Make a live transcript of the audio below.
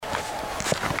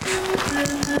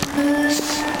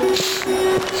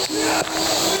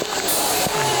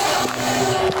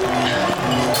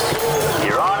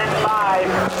You're on in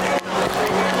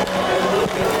 5.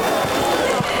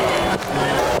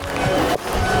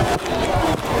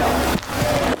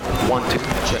 1, 2.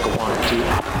 Check a 1,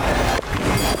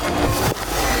 2.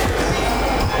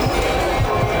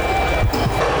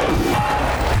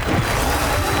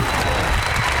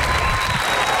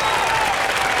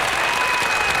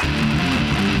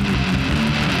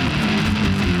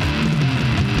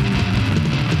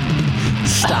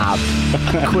 Stop.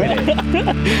 Quit it.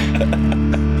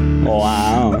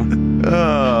 Wow.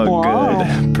 Oh, Wow.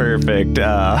 good. Perfect.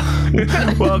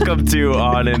 Welcome to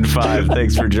On in 5.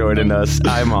 Thanks for joining us.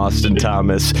 I'm Austin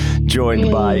Thomas,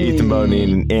 joined by Ethan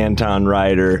Bonine and Anton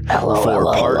Ryder for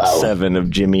part 7 of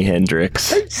Jimi Hendrix.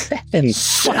 7.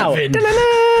 Wow.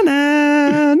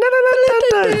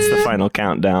 It's the final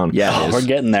countdown. Yeah, We're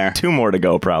getting there. 2 more to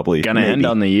go, probably. gonna Maybe. end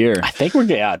on the year. I think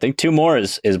I think 2 more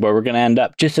is where we're going to end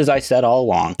up, just as I said all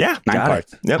along. Yeah, 9 got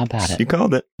parts. it. Yep. How about it? You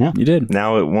called it. You did.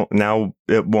 Now it won't. Now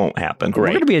it won't happen.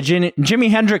 We're gonna be a Jimi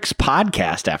Hendrix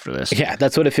podcast after this. Yeah,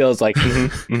 that's what it feels like. Why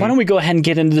don't we go ahead and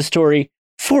get into the story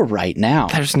for right now?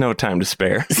 There's no time to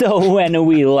spare. So when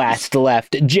we last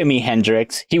left Jimi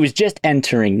Hendrix, he was just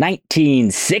entering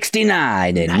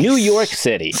 1969 in New York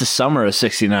City. It's the summer of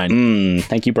 '69.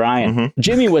 Thank you, Brian.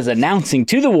 Jimmy was announcing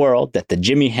to the world that the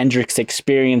Jimi Hendrix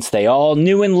experience they all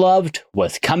knew and loved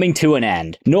was coming to an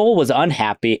end. Noel was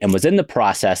unhappy and was in the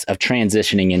process of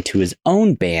transitioning into his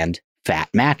own band, Fat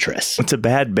Mattress. It's a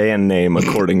bad band name,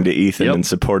 according to Ethan, Yep. and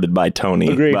supported by Tony.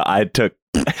 Agreed. But I took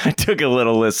a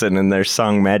little listen, and their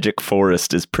song "Magic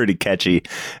Forest" is pretty catchy,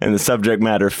 and the subject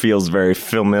matter feels very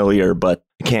familiar, but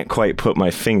I can't quite put my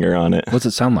finger on it. What's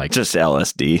it sound like? Just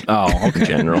LSD. Oh, In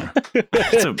general.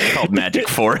 It's called Magic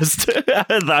Forest.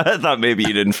 I thought maybe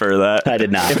you'd infer that. I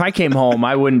did not. if I came home,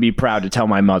 I wouldn't be proud to tell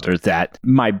my mother that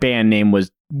my band name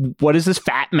was, what is this,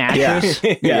 Fat Mattress?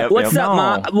 Yep, What's yep. up,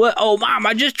 Mom? Oh, Mom,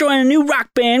 I just joined a new rock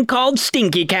band called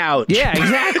Stinky Couch. Yeah,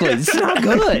 exactly. It's not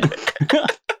good.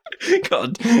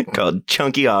 called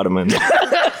Chunky Ottoman.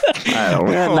 I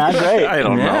don't know. Not great. I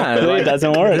don't Yeah, know. It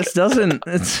doesn't work. This doesn't.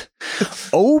 It's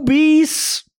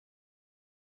obese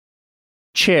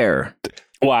chair.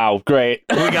 Wow, great.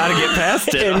 We got to get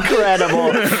past it. Incredible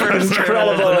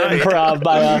improv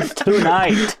by us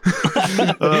tonight.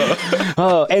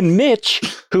 And Mitch,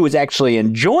 who was actually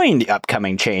enjoying the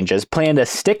upcoming changes, planned to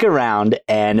stick around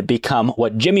and become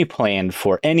what Jimmy planned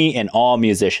for any and all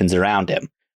musicians around him.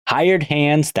 Hired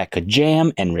hands that could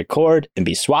jam and record and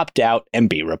be swapped out and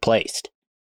be replaced.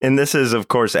 And this is, of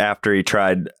course, after he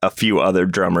tried a few other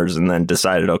drummers and then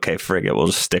decided, okay, frig it, we'll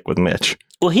just stick with Mitch.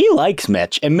 Well, he likes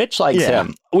Mitch, and Mitch likes Yeah.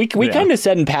 him. We Yeah. kind of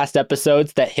said in past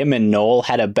episodes that him and Noel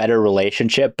had a better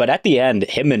relationship, but at the end,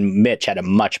 him and Mitch had a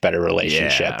much better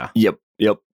relationship. Yeah.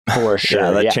 Yep. For sure.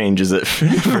 Yeah, that yeah. changes it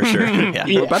for sure. Yeah.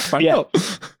 Yeah. We're about to find Yeah. out.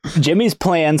 Jimmy's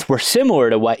plans were similar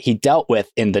to what he dealt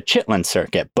with in the Chitlin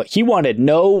circuit, but he wanted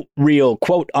no real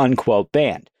quote-unquote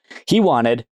band. He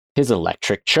wanted his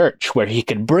electric church, where he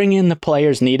could bring in the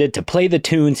players needed to play the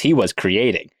tunes he was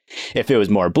creating. If it was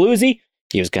more bluesy,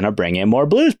 he was going to bring in more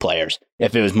blues players.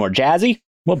 If it was more jazzy,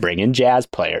 we'll bring in jazz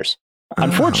players.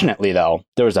 Unfortunately, though,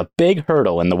 there was a big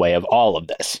hurdle in the way of all of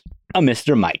this. A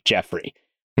Mr. Mike Jeffrey.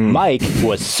 Mike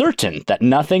was certain that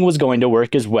nothing was going to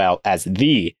work as well as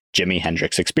the Jimi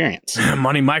Hendrix experience.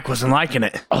 Money Mike wasn't liking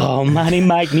it. Oh, Money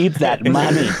Mike needs that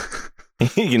money.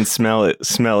 You can smell it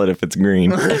if it's green.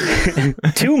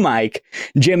 To Mike,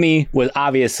 Jimmy was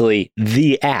obviously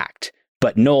the act,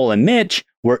 but Noel and Mitch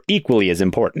were equally as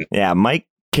important. Yeah, Mike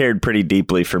cared pretty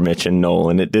deeply for Mitch and Noel,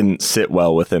 and it didn't sit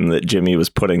well with him that Jimmy was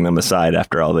putting them aside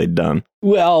after all they'd done.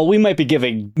 Well, we might be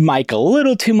giving Mike a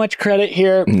little too much credit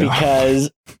here No. because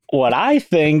what I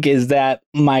think is that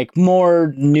Mike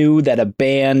Moore knew that a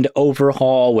band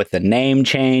overhaul with a name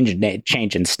change,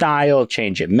 change in style,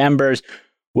 change in members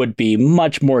would be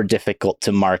much more difficult to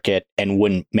market and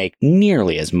wouldn't make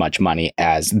nearly as much money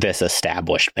as this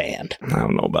established band. I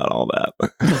don't know about all that.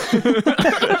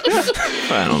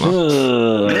 I don't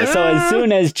know. So as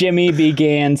soon as Jimmy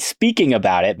began speaking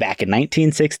about it back in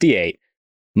 1968,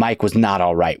 Mike was not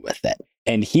all right with it,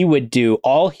 and he would do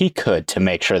all he could to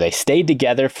make sure they stayed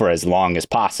together for as long as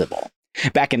possible.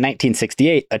 Back in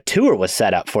 1968, a tour was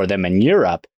set up for them in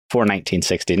Europe for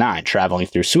 1969, traveling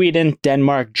through Sweden,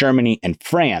 Denmark, Germany, and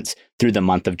France through the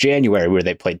month of January, where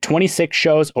they played 26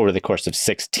 shows over the course of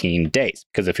 16 days.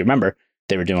 Because if you remember,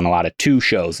 they were doing a lot of 2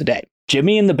 shows a day.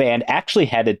 Jimmy and the band actually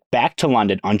headed back to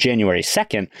London on January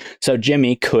 2nd, so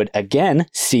Jimmy could again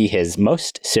see his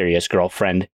most serious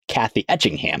girlfriend, Kathy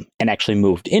Etchingham and actually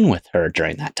moved in with her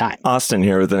during that time. Austin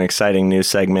here with an exciting new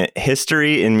segment,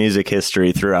 History in Music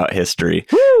History Throughout History.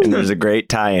 Woo! And there's a great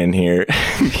tie-in here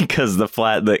because the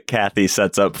flat that Kathy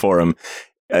sets up for him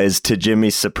is, to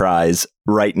Jimmy's surprise,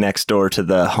 right next door to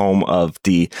the home of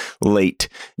the late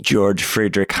George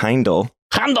Friedrich Handel.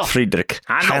 Handel.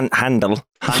 Handel.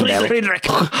 Friedrich.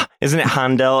 Isn't it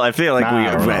Handel? I feel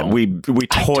like we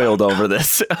toiled over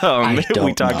this.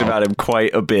 We talked about him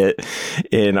quite a bit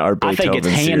in our Beethoven I think it's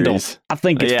Handel. series. I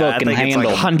think it's fucking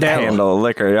Handel. It's like Handel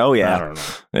liquor. Oh yeah. I don't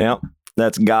know. Yep.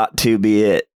 That's got to be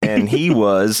it. And he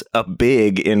was a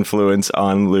big influence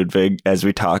on Ludwig, as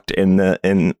we talked in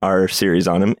our series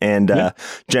on him, and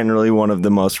generally one of the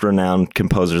most renowned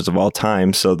composers of all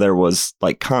time. So there was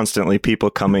like constantly people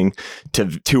coming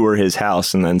to tour his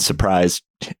house, and then surprise,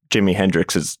 Jimi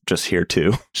Hendrix is just here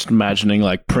too. Just imagining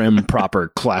like prim,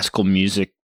 proper classical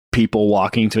music people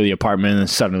walking through the apartment, and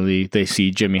suddenly they see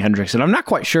Jimi Hendrix. And I'm not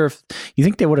quite sure if you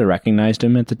think they would have recognized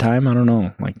him at the time. I don't know.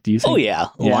 Like, do you think? Oh, yeah.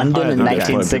 London in Okay.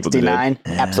 1969.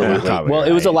 Absolutely. Yeah, well,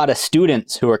 it was a lot of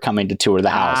students who were coming to tour the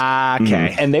house.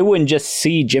 Okay. And they wouldn't just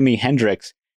see Jimi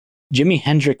Hendrix. Jimi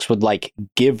Hendrix would like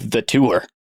give the tour.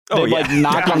 Oh, They'd yeah. like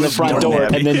knock on the front door,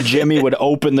 and then Jimmy would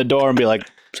open the door and be like,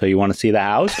 "So you want to see the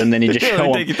house?" And then he just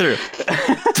show Take him. you through.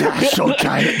 So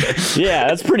tight. Yeah,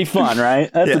 that's pretty fun, right?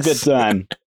 That's Yes. a good time.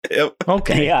 Yep.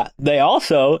 Okay. Yeah, they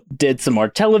also did some more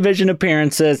television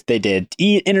appearances. They did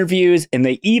interviews, and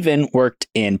they even worked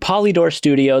in Polydor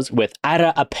Studios with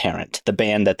Ara Apparent, the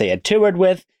band that they had toured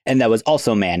with, and that was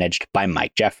also managed by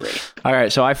Mike Jeffrey. All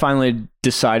right. So I finally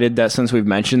decided that since we've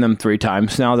mentioned them 3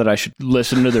 times now, that I should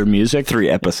listen to their music. 3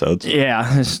 episodes.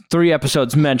 Yeah. There's 3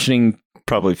 episodes mentioning.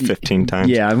 Probably 15 times.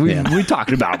 Yeah. We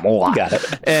talked about them a lot. Got it.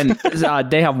 And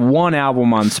they have one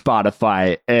album on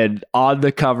Spotify, and on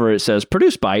the cover it says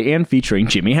produced by and featuring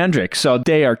Jimi Hendrix. So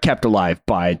they are kept alive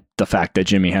by the fact that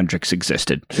Jimi Hendrix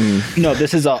existed. No,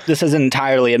 this is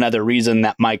entirely another reason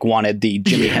that Mike wanted the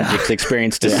Jimi Hendrix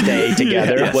Experience to stay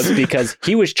together was because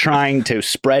he was trying to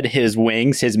spread his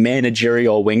wings, his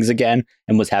managerial wings again,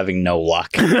 and was having no luck.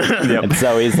 And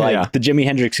so he's like, the Jimi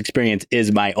Hendrix Experience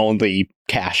is my only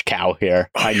cash cow here.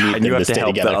 I need And them you have to to stay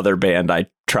help together. the other band I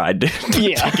tried to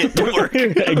get to work.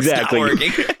 Exactly. It's not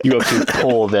working. You have to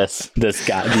pull this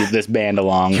band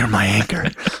along. You're my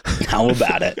anchor. How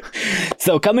about it?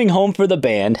 So coming home for the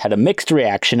band had a mixed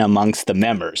reaction amongst the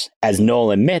members, as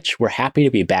Noel and Mitch were happy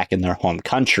to be back in their home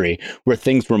country where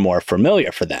things were more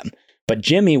familiar for them. But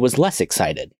Jimmy was less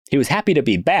excited. He was happy to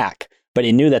be back, but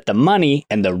he knew that the money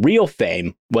and the real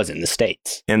fame was in the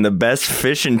States. And the best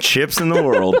fish and chips in the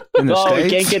world. In the You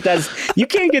States?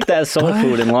 can't get that soul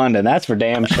food in London. That's for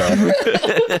damn sure.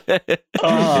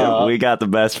 We got the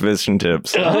best fish and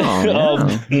chips.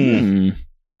 Hmm.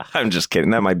 I'm just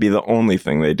kidding. That might be the only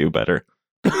thing they do better.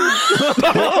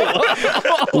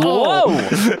 Whoa!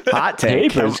 Hot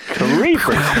take. Papers,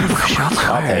 creepers.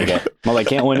 I'll take it. Well, they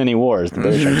can't win any wars. The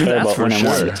British are terrible at for winning sure.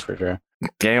 wars, that's for sure.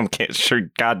 Damn, can't, sure,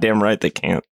 goddamn right they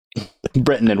can't.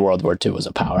 Britain in World War II was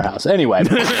a powerhouse. Anyway,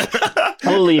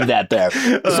 I'll leave that there.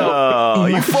 So,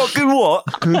 You fucking what?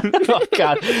 oh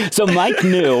God. So Mike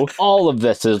knew all of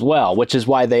this as well, which is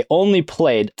why they only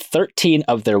played 13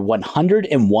 of their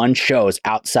 101 shows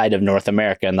outside of North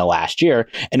America in the last year,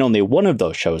 and only one of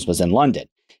those shows was in London.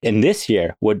 And this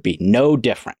year would be no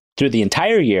different. Through the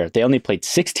entire year, they only played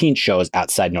 16 shows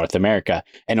outside North America,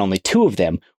 and only 2 of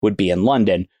them would be in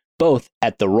London, both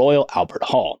at the Royal Albert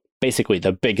Hall, basically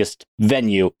the biggest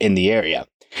venue in the area.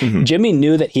 Mhm. Jimmy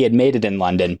knew that he had made it in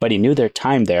London, but he knew their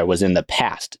time there was in the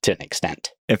past to an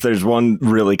extent. If there's one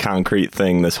really concrete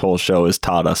thing this whole show has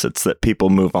taught us, it's that people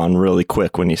move on really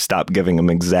quick when you stop giving them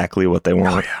exactly what they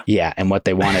want. Yeah, and what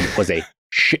they wanted was a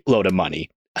shitload of money.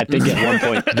 I think at one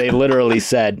point they literally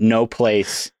said no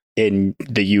place in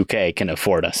the UK can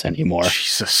afford us anymore.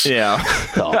 Jesus. Yeah.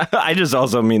 So- I just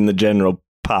also mean the general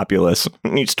populace.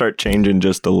 You start changing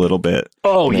just a little bit.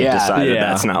 Oh, They've yeah. decided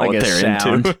Yeah, that's not like what a they're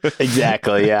sound. into.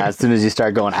 Exactly, yeah. As soon as you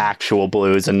start going actual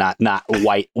blues and not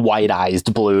white-eyed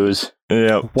blues.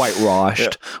 Yeah. White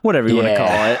washed. Whatever you want to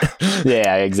Yeah. call it.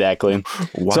 Yeah, exactly.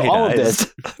 So all of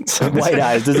this, white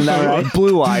eyes, isn't that right?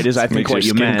 Blue eyed is, I think, Makes what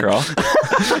your you skin meant. crawl.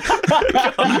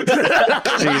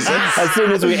 As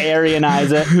soon as we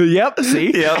Aryanize it, Yep.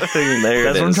 See? Yep. There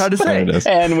That's it what I'm is. trying to say. There it is.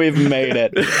 and we've made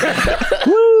it.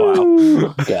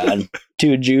 Woo! God.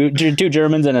 Two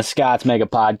Germans and a Scots make a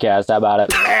podcast. How about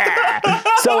it?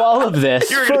 So all of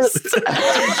this.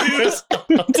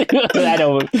 I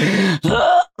don't.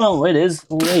 Oh, it is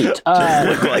late.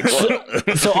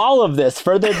 So all of this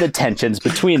furthered the tensions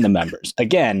between the members.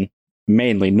 Again,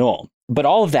 mainly Noel. But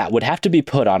all of that would have to be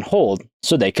put on hold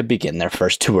so they could begin their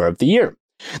first tour of the year.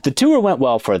 The tour went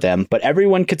well for them, but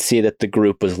everyone could see that the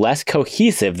group was less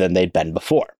cohesive than they'd been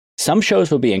before. Some shows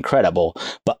would be incredible,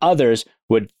 but others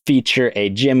would feature a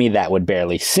Jimmy that would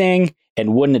barely sing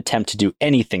and wouldn't attempt to do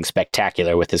anything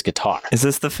spectacular with his guitar. Is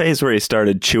this the phase where he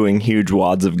started chewing huge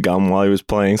wads of gum while he was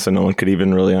playing so no one could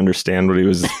even really understand what he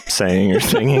was saying or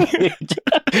singing?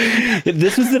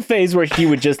 This was the phase where he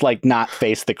would just like not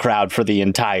face the crowd for the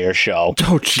entire show.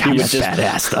 Oh, geez. He was just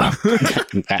Badass,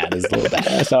 though. That is a little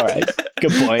badass. All right.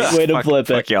 Good point. Way to flip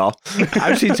Fuck it. y'all.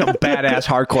 I've seen some badass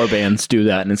hardcore bands do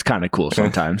that, and it's kind of cool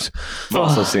sometimes. I've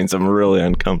also seen some really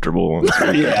uncomfortable ones.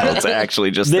 Yeah. It's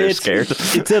actually just they're It's- scared.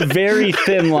 It's a very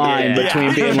thin line Yeah.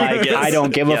 between being like, Yes. I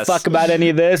don't give a Yes. fuck about any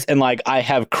of this, and like, I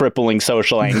have crippling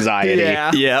social anxiety.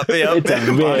 Yeah. Yep. It's a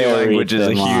Body very language is a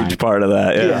thin line. huge part of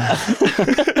that. Yeah.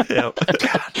 Yep.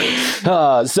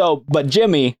 But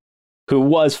Jimmy, who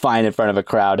was fine in front of a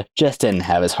crowd, just didn't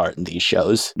have his heart in these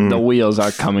shows. The wheels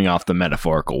are coming off the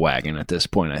metaphorical wagon at this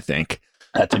point, I think.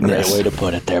 That's a great Yes. way to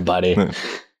put it there, buddy.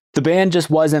 The band just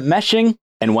wasn't meshing,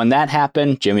 and when that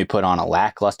happened, Jimmy put on a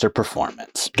lackluster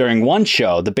performance. During one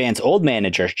show, the band's old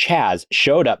manager, Chaz,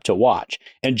 showed up to watch,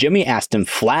 and Jimmy asked him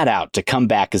flat out to come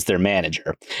back as their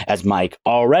manager, as Mike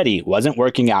already wasn't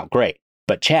working out great.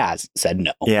 But Chaz said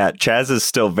no. Yeah, Chaz is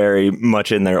still very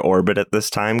much in their orbit at this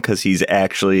time because he's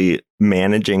actually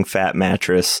managing Fat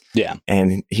Mattress. Yeah.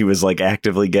 And he was like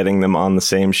actively getting them on the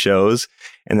same shows.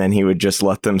 And then he would just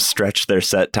let them stretch their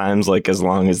set times like as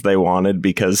long as they wanted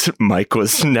because Mike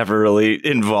was never really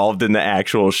involved in the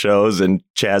actual shows. And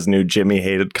Chaz knew Jimmy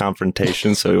hated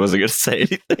confrontation, so he wasn't going to say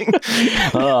anything.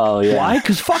 Oh, yeah. Why?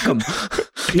 Because fuck them.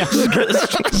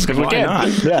 Why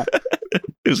not? Yeah.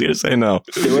 He was going to say no.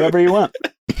 Do whatever you want.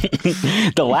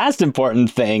 The last important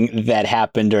thing that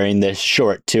happened during this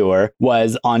short tour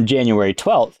was on January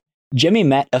 12th, Jimmy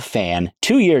met a fan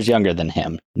 2 years younger than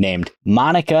him named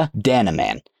Monika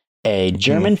Dannemann, a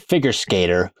German figure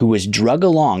skater who was drug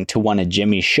along to one of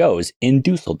Jimmy's shows in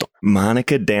Dusseldorf.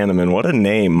 Monika Dannemann. What a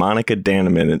name. Monika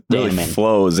Dannemann. It really Dannemann.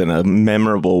 flows in a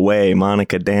memorable way.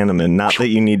 Monika Dannemann. Not that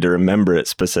you need to remember it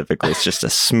specifically. It's just a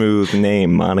smooth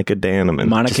name. Monika Dannemann.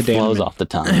 Monica Just flows Dannemann. off the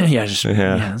tongue. Yeah, just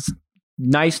Yeah. it's a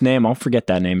nice name. I'll forget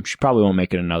that name. She probably won't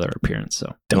make it another appearance.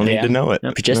 So Don't Yeah. need to know it.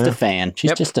 Yep. She's just Yeah. a fan. She's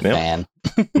Yep. just a Yep. fan.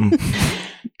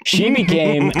 She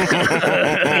became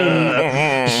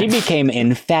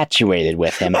infatuated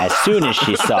with him as soon as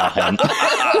she saw him.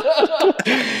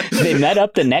 They met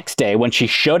up the next day when she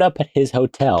showed up at his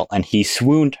hotel and he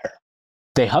swooned her.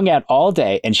 They hung out all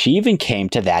day and she even came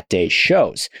to that day's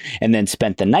shows and then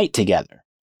spent the night together.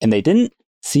 And they didn't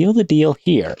seal the deal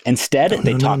here. Instead,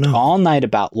 they talked all night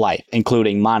about life,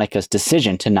 including Monica's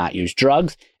decision to not use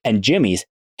drugs and Jimmy's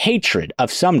hatred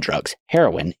of some drugs,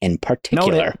 heroin in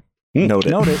particular. Note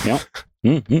it. Yep.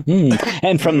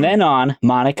 And from then on,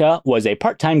 Monika was a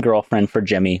part-time girlfriend for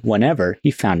Jimmy whenever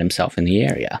he found himself in the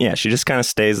area. Yeah, she just kind of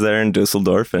stays there in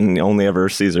Dusseldorf and only ever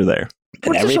sees her there. And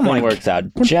Weren't there everything some, like- works out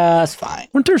just fine.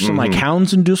 weren't there some like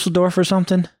hounds in Dusseldorf or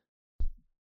something?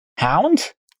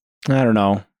 Hounds? I don't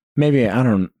know. Maybe I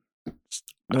don't.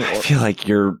 I feel like I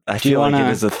Do you feel like wanna-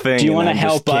 it is a thing. Do you want want to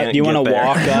help us? Do you want to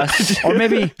walk us? Or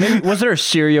maybe was there a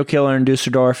serial killer in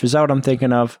Dusseldorf? Is that what I'm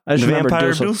thinking of? I just The remember Vampire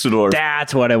of Dusseldorf.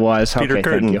 That's what it was. Peter Okay,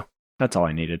 Curtin. thank you. That's all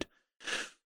I needed.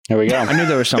 Here we go. I knew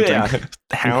there was something. Yeah.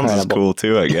 Hounds is Incredible. cool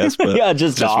too, I guess. But Yeah,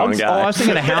 just one dogs. Oh, guy. I was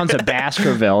thinking of Hounds of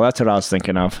Baskerville. That's what I was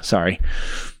thinking of. Sorry.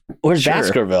 Where's Sure.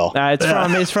 Baskerville?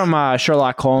 It's from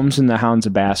Sherlock Holmes and the Hounds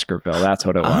of Baskerville. That's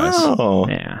what it was. Oh,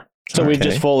 Yeah. So we've okay.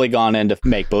 just fully gone into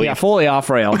make believe. Yeah, fully off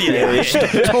rail. Yeah.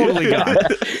 Totally gone.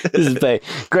 This is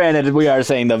granted, we are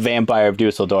saying the Vampire of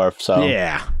Dusseldorf. So,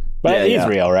 Yeah. but Yeah, he's yeah.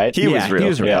 real, right? He was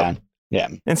real. Yeah. Yeah.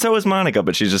 And so is Monica,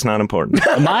 but she's just not important.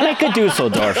 Monika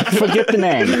Dusseldorf. Forget the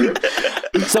name.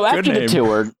 So after the name.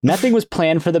 tour, nothing was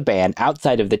planned for the band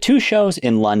outside of the 2 shows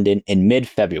in London in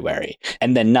mid-February,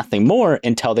 and then nothing more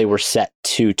until they were set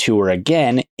to tour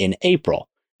again in April,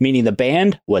 meaning the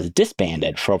band was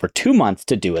disbanded for over 2 months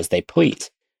to do as they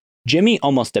please. Jimmy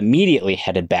almost immediately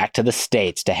headed back to the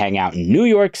States to hang out in New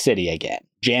York City again,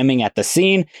 jamming at the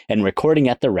scene and recording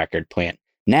at the record plant,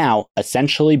 now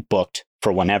essentially booked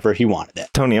for whenever he wanted it.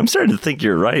 Tony, I'm starting to think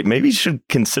you're right. Maybe he should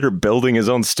consider building his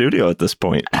own studio at this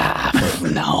point.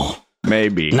 No.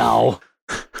 Maybe. No.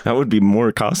 That would be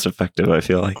more cost effective, I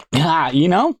feel like.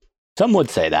 Some would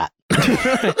say that.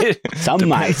 Some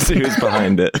might. Depends who's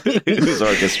behind it. Who's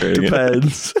orchestrating it.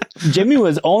 Depends. Jimmy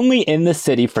was only in the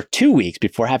city for 2 weeks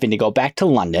before having to go back to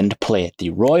London to play at the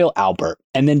Royal Albert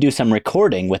and then do some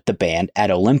recording with the band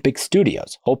at Olympic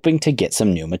Studios, hoping to get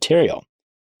some new material.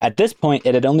 At this point,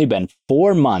 it had only been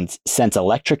 4 months since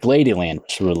Electric Ladyland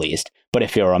was released, But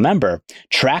if you'll remember,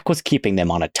 Track was keeping them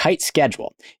on a tight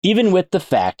schedule, even with the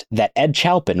fact that Ed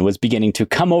Chalpin was beginning to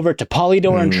come over to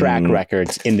Polydor and Track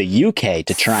Records in the UK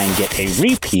to try and get a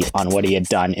repeat on what he had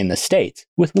done in the States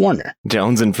with Warner.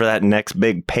 Jonesing for that next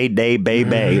big payday,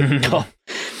 baby. Oh,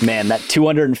 man, that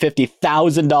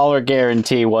 $250,000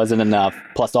 guarantee wasn't enough,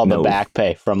 plus all the back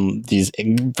pay from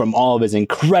all of his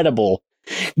incredible,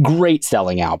 great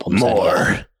selling albums.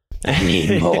 More. I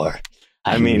need more.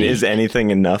 I mean, is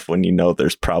anything enough when you know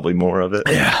there's probably more of it?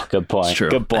 Yeah. Good point. It's true.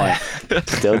 Good point.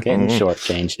 Still getting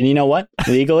shortchanged. And you know what?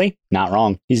 Legally, not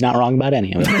wrong. He's not wrong about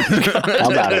any of it. How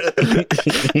about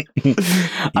it?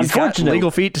 He's got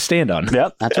legal feet to stand on.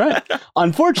 Yep, that's right.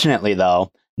 Unfortunately,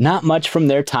 though, not much from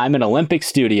their time in Olympic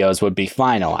Studios would be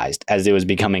finalized, as it was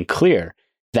becoming clear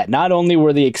that not only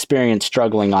were the Experience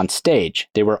struggling on stage,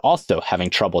 they were also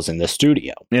having troubles in the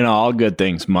studio. You know, all good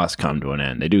things must come to an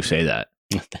end. They do say that.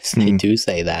 They do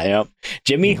say that. Yep.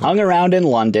 Jimmy hung around in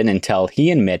London until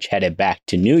he and Mitch headed back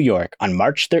to New York on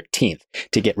March 13th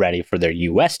to get ready for their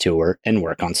US tour and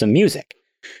work on some music.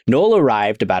 Noel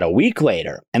arrived about a week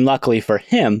later, and luckily for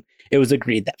him, it was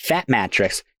agreed that Fat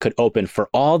Mattress could open for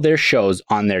all their shows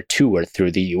on their tour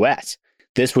through the US.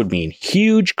 This would mean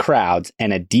huge crowds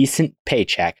and a decent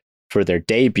paycheck for their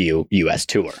debut US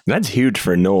tour. That's huge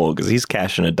for Noel because he's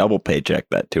cashing a double paycheck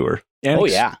that tour. And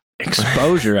yeah.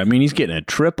 Exposure. I mean, he's getting a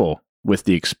triple with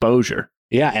the exposure.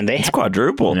 Yeah, and It's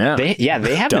quadruple. Yeah. They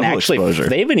haven't Double actually, exposure.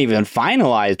 they haven't even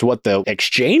finalized what the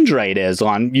exchange rate is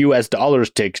on US dollars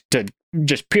to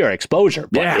just pure exposure,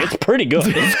 but Yeah. it's pretty good.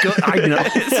 It's good. I know.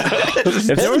 If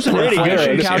there was an pretty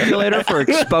inflation good. calculator for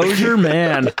exposure,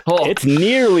 man. Oh. It's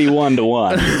nearly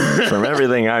 1-to-1. From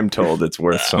everything I'm told, it's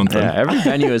worth something. Yeah, every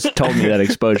venue has told me that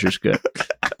exposure's good.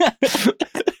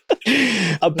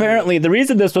 Apparently, the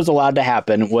reason this was allowed to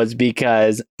happen was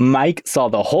because Mike saw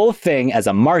the whole thing as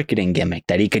a marketing gimmick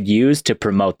that he could use to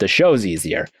promote the shows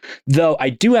easier. Though I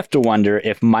do have to wonder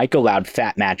if Mike allowed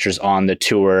Fat Mattress on the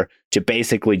tour to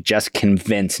basically just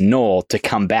convince Noel to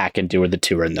come back and do the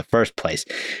tour in the first place.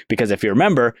 Because if you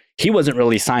remember, he wasn't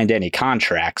really signed to any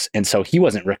contracts, and so he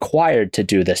wasn't required to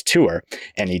do this tour,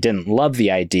 and he didn't love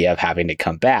the idea of having to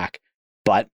come back.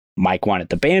 But Mike wanted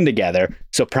the band together,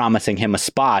 so promising him a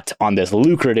spot on this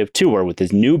lucrative tour with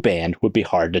his new band would be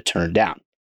hard to turn down.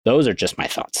 Those are just my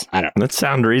thoughts. I don't know. That's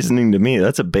sound reasoning to me.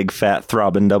 That's a big, fat,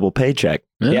 throbbing double paycheck.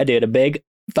 Yeah, dude, a big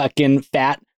fucking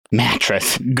fat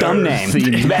mattress. Dumb name.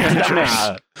 Girthy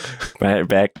Dumb name.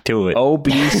 Back to it.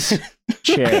 Obese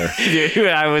chair.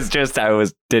 I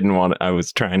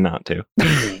was trying not to.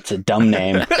 It's a dumb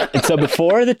name. And so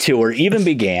before the tour even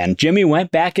began, Jimmy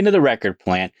went back into the record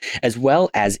plant as well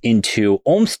as into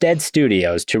Olmsted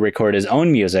Studios to record his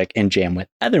own music and jam with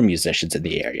other musicians in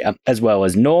the area, as well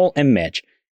as Noel and Mitch.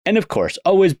 And of course,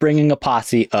 always bringing a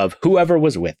posse of whoever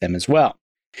was with them as well.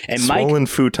 And Swollen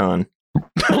futon.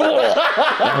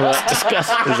 That's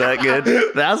disgusting. Is that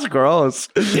good? That's gross.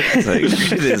 It's like,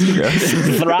 it is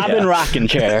gross. Throbbing rocking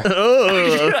chair.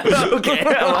 Okay.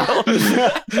 Well,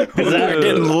 we're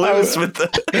getting loose with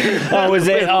the. Oh, is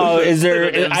it? Oh, is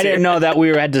there? I didn't know that we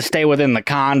had to stay within the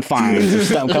confines of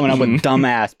stuff coming up with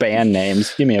dumbass band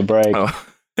names. Give me a break. Oh.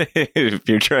 If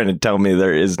you're trying to tell me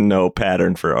there is no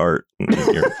pattern for art,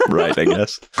 you're right, I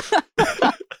guess.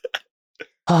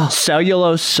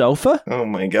 Cellulose sofa? Oh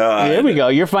my god! There we go.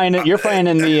 You're finding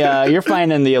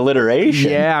the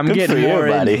alliteration. Yeah, I'm Good getting for you, more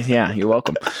buddy. Yeah, you're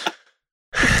welcome.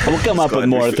 We'll come up with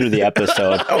more through the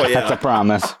episode. Oh, yeah. That's a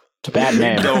promise. It's a bad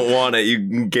name. Don't want it. You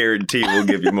can guarantee we'll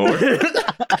give you more.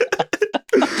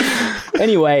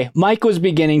 Anyway, Mike was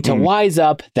beginning to wise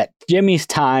up that Jimmy's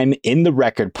time in the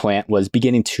record plant was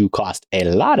beginning to cost a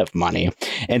lot of money.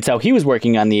 And so he was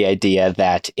working on the idea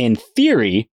that, in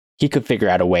theory, he could figure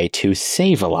out a way to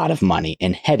save a lot of money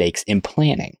and headaches in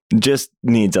planning. Just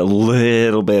needs a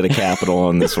little bit of capital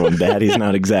on this one. Daddy's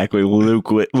not exactly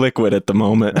liquid at the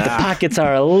moment. The pockets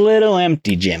are a little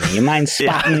empty, Jimmy. You mind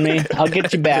spotting me? I'll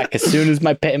get you back as soon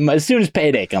as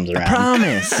payday comes around.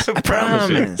 Promise.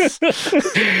 Promise.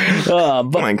 But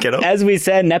Come on, kiddo. as we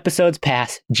said in episodes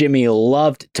past, Jimmy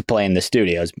loved to play in the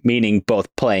studios, meaning both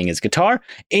playing his guitar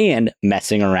and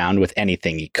messing around with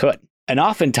anything he could. And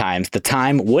oftentimes, the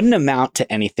time wouldn't amount to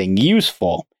anything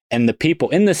useful, and the people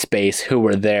in the space who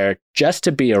were there just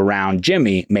to be around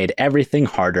Jimmy made everything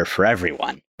harder for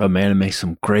everyone. But man, it makes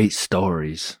some great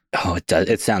stories. Oh, it does.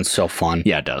 It sounds so fun.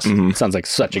 Yeah, it does. Mhm. It sounds like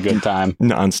such a good time.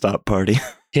 Non-stop party.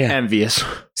 Yeah. Envious.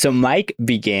 So Mike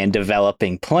began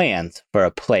developing plans for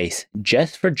a place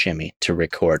just for Jimmy to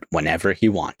record whenever he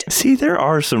wanted. See, there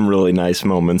are some really nice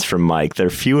moments from Mike. They're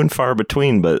few and far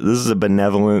between, but this is a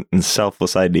benevolent and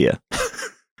selfless idea.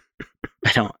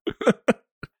 I don't.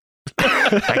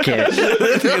 I can't.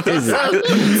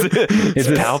 It's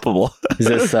palpable. Is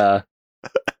this?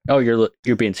 Oh, you're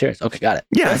being serious. Okay, got it.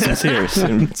 Yeah, it's sincere. It's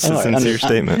a sincere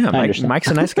statement. Yeah, I understand. Mike's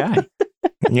a nice guy.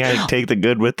 Yeah, take the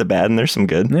good with the bad, and there's some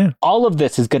good. Yeah. All of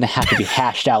this is going to have to be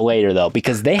hashed out later, though,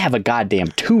 because they have a goddamn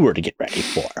tour to get ready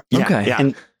for. Yeah, Okay. yeah.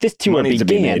 And this tour Money to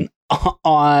be began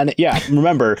on,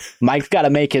 remember, Mike's got to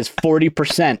make his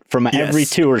 40% from every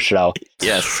tour show.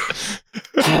 Yes.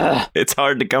 It's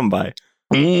hard to come by.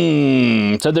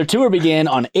 So their tour began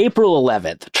on April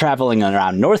 11th, traveling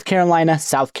around North Carolina,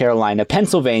 South Carolina,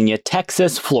 Pennsylvania,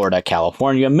 Texas, Florida,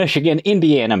 California, Michigan,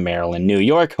 Indiana, Maryland, New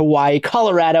York, Hawaii,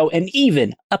 Colorado, and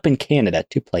even up in Canada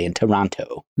to play in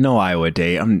Toronto. No Iowa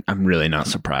date. I'm really not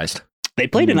surprised. They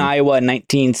played in Iowa in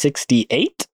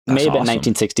 1968. May have been awesome.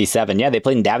 1967. Yeah, they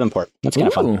played in Davenport. That's kind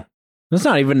of fun. Ooh. That's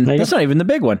not even the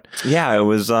big one. Yeah, it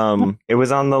was on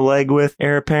the leg with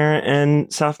Heir Apparent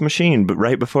and Soft Machine, but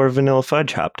right before Vanilla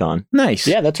Fudge hopped on. Nice.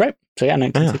 Yeah, that's right. So yeah,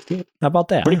 1968. How about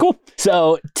that? Pretty cool.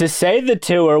 So to say the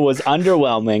tour was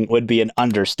underwhelming would be an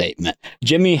understatement.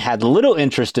 Jimmy had little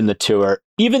interest in the tour,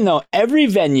 even though every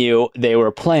venue they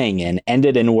were playing in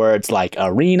ended in words like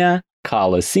arena,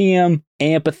 coliseum,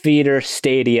 amphitheater,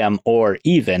 stadium, or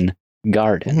even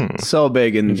garden. So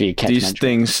big, and If you catch my these drift.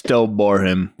 things still bore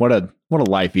him. What a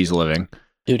life he's living.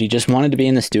 Dude, he just wanted to be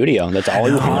in the studio. That's all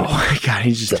he Oh wanted. my God,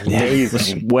 he's just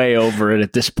amazing. way over it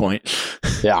at this point.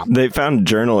 Yeah. They found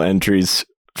journal entries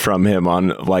from him on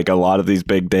like a lot of these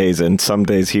big days, and some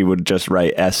days he would just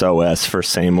write SOS for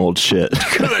same old shit.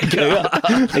 Good God.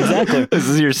 Exactly. This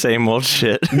is your same old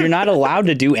shit. You're not allowed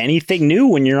to do anything new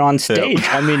when you're on stage.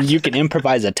 I mean, you can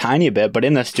improvise a tiny bit, but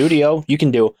in the studio, you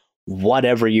can do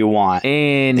whatever you want.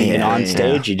 And on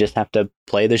stage, you just have to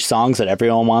play the songs that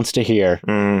everyone wants to hear.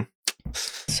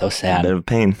 So A sad. bit of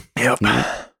pain. Yep.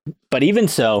 But even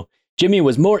so, Jimmy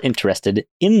was more interested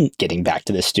in getting back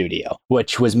to the studio,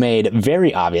 which was made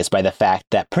very obvious by the fact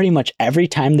that pretty much every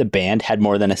time the band had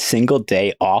more than a single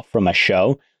day off from a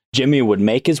show, Jimmy would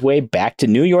make his way back to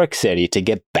New York City to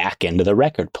get back into the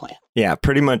record plant. Yeah,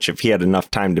 pretty much if he had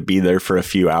enough time to be there for a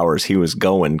few hours, he was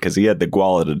going because he had the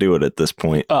guala to do it at this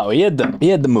point. Oh, he had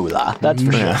the moolah, that's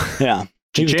for sure. Yeah,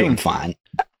 he was doing fine.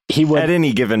 He would At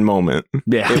any given moment.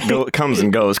 Yeah. It comes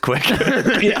and goes quick.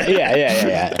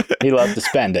 yeah. He loved to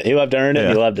spend it. He loved to earn it. Yeah.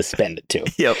 He loved to spend it too.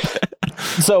 Yep.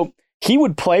 So he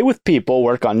would play with people,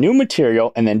 work on new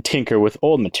material, and then tinker with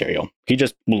old material. He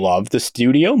just loved the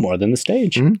studio more than the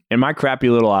stage. Mm-hmm. In my crappy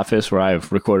little office where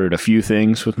I've recorded a few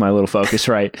things with my little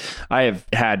Focusrite, I have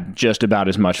had just about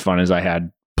as much fun as I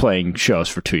had playing shows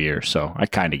for 2 years. So I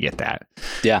kind of get that.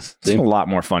 Yeah. It's a lot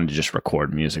more fun to just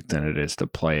record music than it is to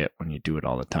play it when you do it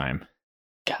all the time.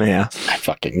 Yeah. I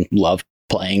fucking love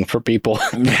playing for people.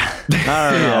 I don't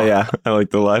know. Yeah. I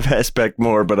like the live aspect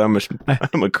more, but I'm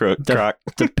a crook. The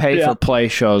pay for play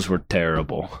shows were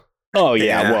terrible. Oh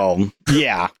yeah, Yeah. well,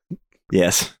 yeah.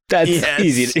 Yes. That's Yes.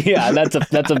 easy. Yeah, that's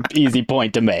an easy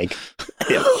point to make.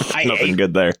 Yep. I Nothing hate-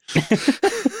 good there.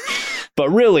 But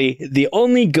really, the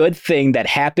only good thing that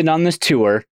happened on this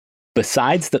tour,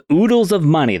 besides the oodles of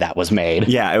money that was made,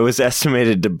 Yeah, it was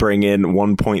estimated to bring in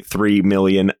 $1.3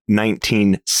 million,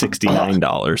 $1969.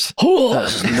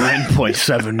 That's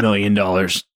 $9.7 million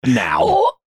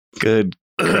now. Good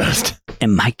Christ.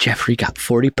 and Mike Jeffrey got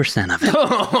 40% of it.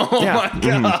 Oh Yeah. my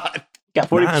God. Got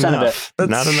 40% of it.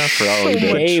 Not enough for all he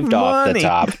did. Shaved off the money.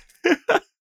 top.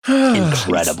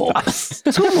 Incredible.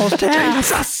 It's almost half.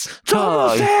 It's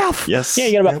almost half. Yes. Yeah,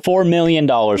 he got about $4 million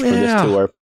for this Yeah.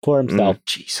 tour for himself.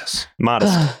 Jesus.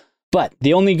 Modest. But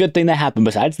the only good thing that happened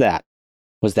besides that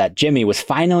was that Jimmy was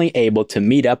finally able to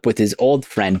meet up with his old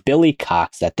friend Billy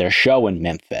Cox at their show in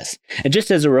Memphis. And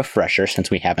just as a refresher, since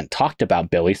we haven't talked about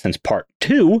Billy since part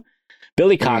 2,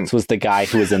 Billy Cox was the guy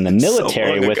who was in the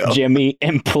military long with ago. Jimmy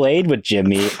and played with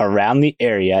Jimmy around the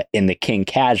area in the King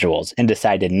Casuals and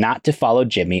decided not to follow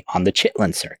Jimmy on the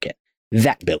Chitlin circuit.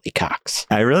 That Billy Cox.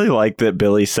 I really like that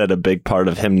Billy said a big part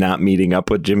of him not meeting up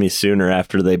with Jimmy sooner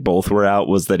after they both were out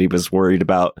was that he was worried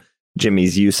about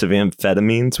Jimmy's use of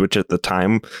amphetamines, which at the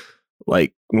time,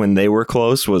 like when they were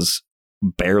close, was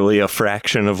barely a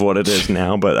fraction of what it is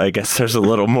now. But I guess there's a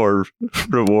little more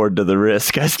reward to the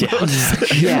risk, I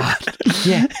suppose. Yeah.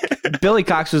 Yeah. Billy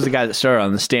Cox was the guy that started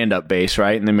on the stand-up bass,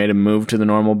 right? And they made him move to the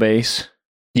normal bass.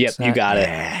 Yep, you got it.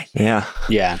 Yeah.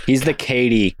 Yeah, he's the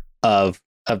Katie of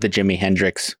the Jimi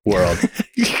Hendrix world.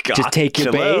 Just take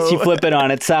your bass, you flip it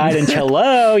on its side, and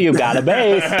cello, you got a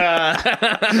bass.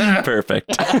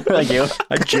 Perfect. Thank you.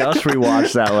 I just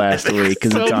rewatched that last week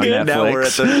because it's on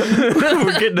Netflix. Now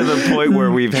we're getting to the point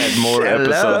where we've had more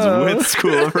episodes with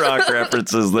School of Rock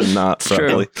references than not. True.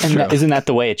 Probably. And isn't that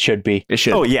the way it should be? It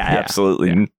should. Oh yeah,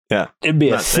 absolutely. Yeah. It'd be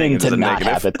a Not saying sin it's to a not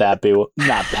negative.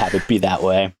 have it be that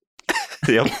way.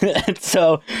 Yep.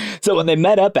 So when they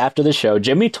met up after the show,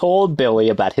 Jimmy told Billy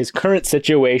about his current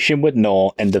situation with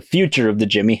Noel and the future of the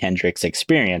Jimi Hendrix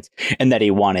Experience, and that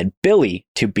he wanted Billy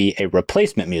to be a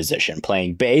replacement musician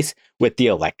playing bass with the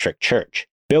Electric Church.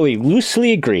 Billy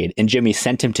loosely agreed, and Jimmy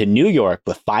sent him to New York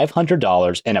with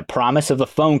 $500 and a promise of a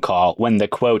phone call when the,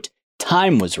 quote,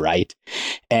 time was right,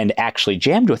 and actually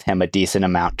jammed with him a decent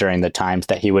amount during the times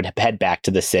that he would head back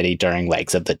to the city during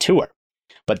legs of the tour.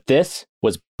 But this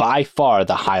was by far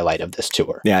the highlight of this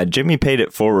tour. Yeah, Jimmy paid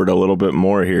it forward a little bit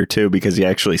more here, too, because he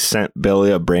actually sent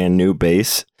Billy a brand new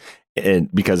bass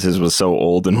because his was so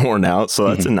old and worn out. So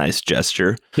that's a nice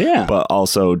gesture. Yeah. But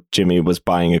also, Jimmy was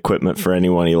buying equipment for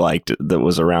anyone he liked that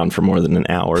was around for more than an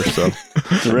hour. So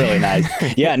It's really nice.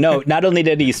 Yeah, no, not only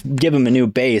did he give him a new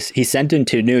bass, he sent him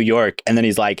to New York, and then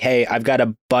he's like, hey, I've got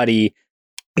a buddy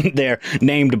there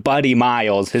named Buddy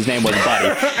Miles. His name was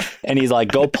Buddy. And he's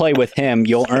like, go play with him.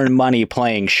 You'll earn money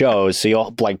playing shows. So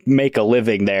you'll like make a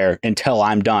living there until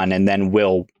I'm done, and then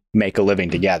we'll make a living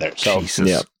together. So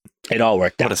Yep. it all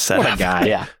worked out. What a setup. What a guy.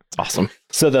 Yeah. It's awesome.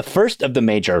 So the first of the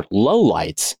major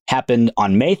lowlights happened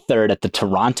on May 3rd at the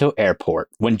Toronto airport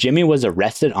when Jimmy was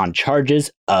arrested on charges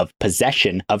of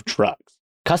possession of drugs.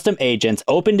 Custom agents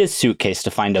opened his suitcase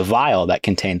to find a vial that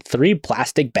contained 3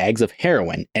 plastic bags of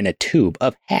heroin and a tube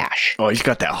of hash. Oh, he's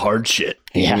got that hard shit.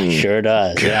 Yeah, sure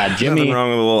does. Yeah, Jimmy. Nothing wrong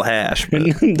with a little hash. But The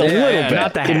little bit.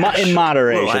 not the In hash.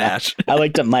 moderation. Little hash. I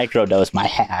like to microdose my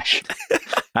hash.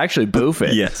 Actually, boof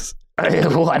it. Yes.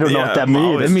 Well, I don't know Yeah, what that I'm means.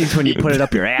 always- That means when you put it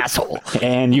up your asshole.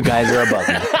 And you guys are above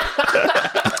me.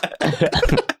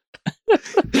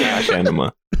 Hash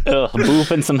enema. Ugh,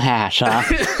 boofing some hash, huh?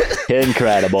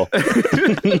 Incredible.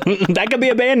 That could be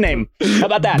a band name. How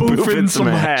about that? Boofing some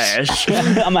hash. hash.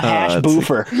 I'm a hash that's-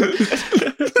 boofer.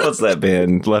 What's that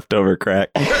band? Leftover crack.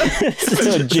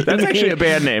 So Jimmy, That's actually a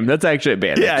band name. That's actually a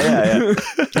band name. Yeah.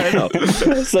 I know.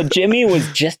 so Jimmy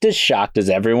was just as shocked as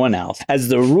everyone else, as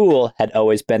the rule had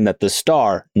always been that the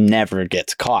star never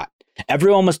gets caught.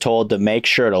 Everyone was told to make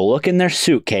sure to look in their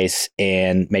suitcase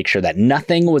and make sure that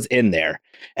nothing was in there,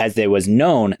 as it was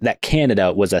known that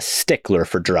Canada was a stickler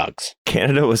for drugs.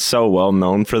 Canada was so well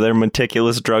known for their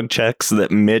meticulous drug checks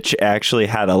that Mitch actually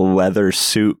had a leather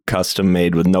suit custom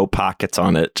made with no pockets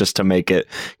on it just to make it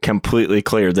completely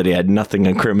clear that he had nothing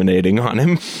incriminating on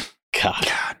him. God.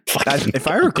 If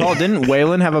I recall, didn't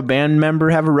Waylon have a band member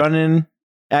have a run-in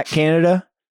at Canada?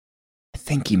 I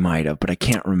think he might have, but I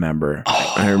can't remember.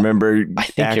 I remember I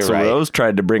think you're Axl right. Rose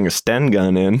tried to bring a Sten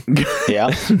gun in.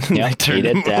 Yeah, he turned did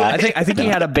him that. I think he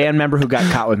had a band member who got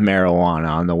caught with marijuana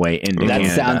on the way into That Canada.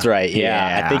 sounds right.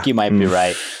 Yeah, I think you might be Mm.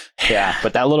 right. Yeah,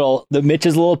 but the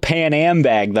Mitch's little Pan Am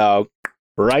bag though,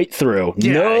 right through.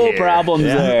 Get No outta here. problems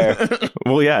Yeah. there.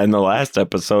 Well, yeah, in the last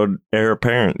episode, Heir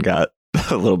Apparent got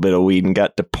a little bit of weed and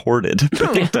got deported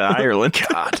to Ireland.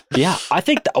 God. Yeah, I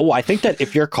think that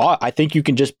if you're caught, I think you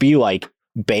can just be like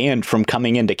banned from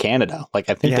coming into Canada. Like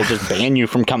I think they Yeah. just ban you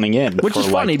from coming in. Which for, is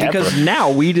funny like, because ever. now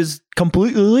weed is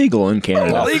completely legal in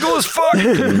Canada. Legal as fuck. Rock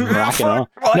and roll.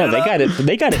 No, they got it.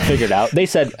 They got it figured out. They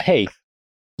said, "Hey,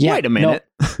 yeah, Wait a minute.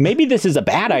 no, maybe this is a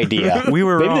bad idea. We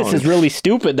were Maybe wrong. this is really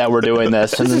stupid that we're doing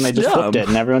this." And This then they is just flipped dumb. it,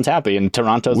 and everyone's happy. And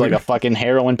Toronto's like a fucking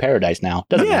heroin paradise now.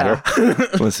 Doesn't matter.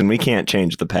 Listen, we can't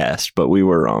change the past, but we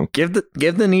were wrong. Give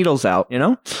the needles out, you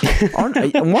know? One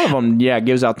of them,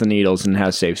 gives out the needles and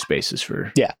has safe spaces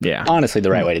for... Yeah. Yeah. Honestly,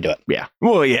 the right way to do it.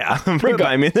 Well, yeah. But,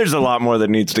 I mean, there's a lot more that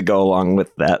needs to go along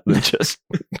with that than just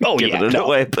Oh giving yeah, it no.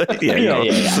 away. But yeah, Yeah,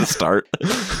 it's yeah. a start.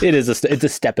 It's a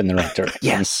step in the right direction.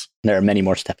 Yes. There are many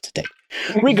more steps to take.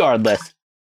 Regardless,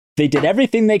 they did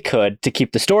everything they could to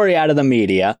keep the story out of the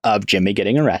media of Jimmy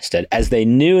getting arrested, as they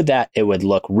knew that it would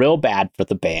look real bad for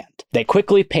the band. They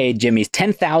quickly paid Jimmy's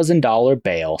 $10,000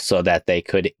 bail so that they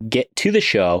could get to the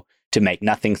show to make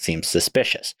nothing seem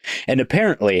suspicious. And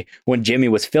apparently, when Jimmy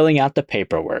was filling out the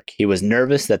paperwork, he was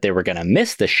nervous that they were going to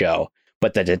miss the show,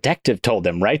 but the detective told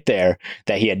him right there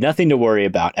that he had nothing to worry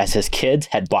about, as his kids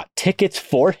had bought tickets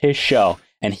for his show,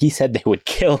 and he said they would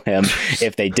kill him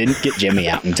if they didn't get Jimmy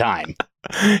out in time.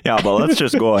 Yeah, but let's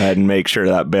just go ahead and make sure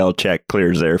that bail check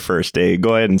clears their first day.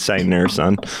 Go ahead and sign there,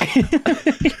 son.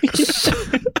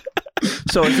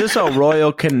 So is this a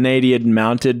Royal Canadian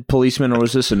Mounted policeman or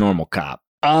was this a normal cop?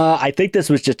 I think this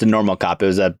was just a normal cop. It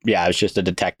was just a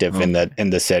detective in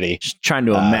the city. Just trying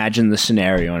to imagine the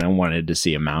scenario and I wanted to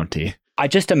see a Mountie. I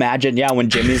just imagine, when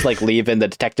Jimmy's like leaving, the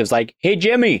detective's like, "Hey,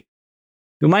 Jimmy,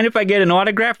 You mind if I get an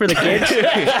autograph for the kids?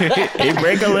 Hey,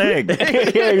 break a leg.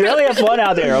 You really have fun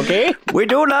out there, okay? We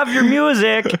do love your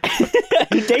music.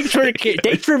 Thanks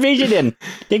for visiting.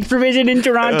 Thanks for visiting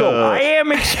Toronto. I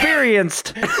am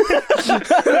experienced. I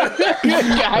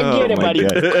get it, my buddy.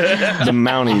 God. The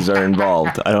Mounties are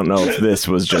involved. I don't know if this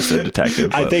was just a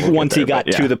detective. I but think we'll get once he there, got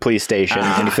but to yeah. the police station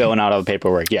and filling out all the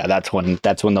paperwork, that's when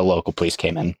the local police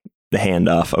came in. The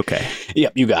handoff. Okay,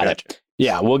 Yep, you got it.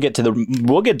 Yeah, we'll get to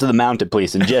the mounted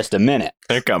police in just a minute.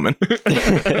 they're coming.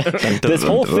 This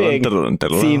whole thing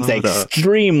seems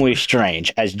extremely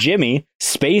strange, as Jimmy,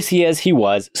 spacey as he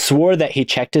was, swore that he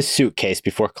checked his suitcase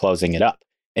before closing it up.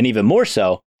 And even more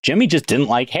so, Jimmy just didn't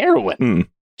like heroin.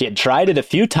 He had tried it a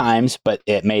few times, but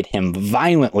it made him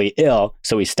violently ill,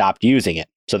 so he stopped using it.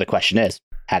 So the question is,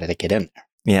 how did it get in there?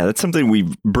 Yeah, that's something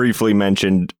we've briefly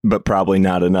mentioned, but probably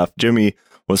not enough. Jimmy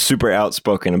was super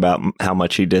outspoken about how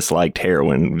much he disliked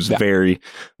heroin. He was very,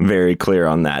 very clear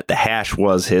on that. The hash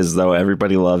was his, though.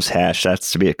 Everybody loves hash.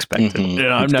 That's to be expected. Mhm. You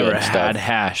know, I've It's never good had stuff.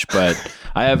 hash, but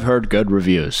I have heard good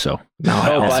reviews. So No, I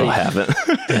Oh, also buddy. haven't.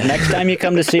 Next time you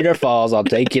come to Cedar Falls, I'll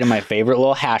take you to my favorite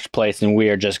little hash place, and we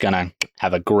are just going to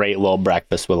have a great little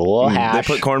breakfast with a little They hash.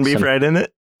 put corned beef some- right in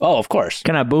it? Oh, of course.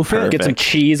 can I boof it? Get some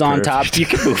cheese on top. You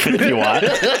can move it if you want.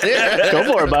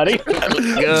 Go for it, buddy.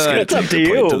 It's up to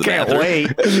you. Point to the Can't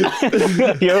bathroom.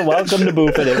 wait. You're welcome to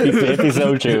boof it if you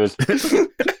so choose.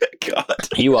 God.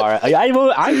 You are.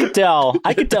 I could tell.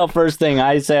 I could tell first thing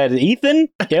I said, Ethan,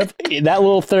 if that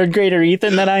little third grader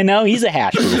Ethan that I know, he's a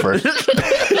hash boofer.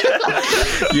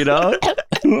 You know, I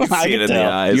See it could in the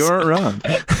tell. eyes. you weren't wrong.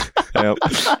 Yep.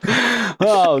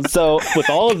 Oh, so with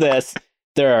all of this,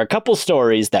 there are a couple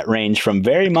stories that range from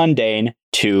very mundane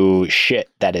to shit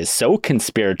that is so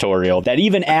conspiratorial that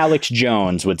even Alex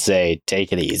Jones would say,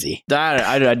 take it easy. That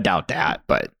I doubt that,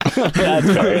 but That's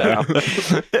fair enough.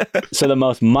 So the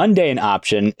most mundane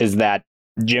option is that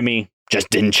Jimmy just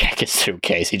didn't check his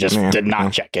suitcase. He just did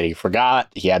not check it. He forgot.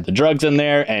 He had the drugs in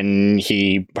there, and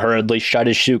he hurriedly shut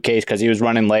his suitcase because he was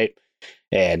running late.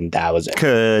 And that was it.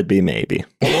 Could be maybe.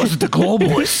 what was it? The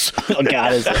globalists? Oh,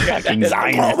 God, it's fucking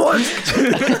Zionist.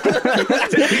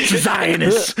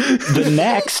 Zionists. The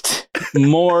next,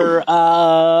 more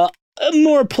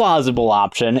plausible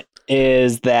option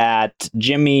is that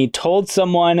Jimmy told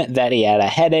someone that he had a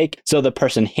headache, so the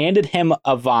person handed him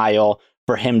a vial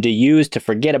for him to use to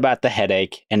forget about the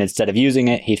headache, and instead of using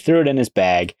it, he threw it in his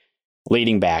bag,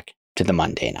 leading back to the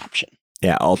mundane option.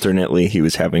 Yeah, alternately, he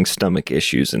was having stomach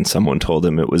issues, and someone told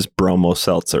him it was bromo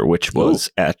seltzer, which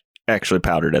was actually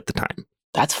powdered at the time.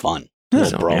 That's fun. Yeah.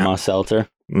 Little bromo seltzer.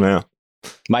 No.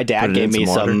 My dad Put it gave in me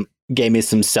some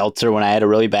some seltzer when I had a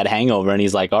really bad hangover, and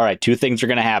he's like, all right, two things are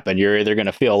going to happen. You're either going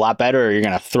to feel a lot better or you're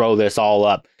going to throw this all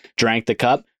up. Drank the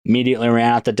cup, immediately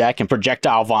ran out the deck and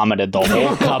projectal vomited the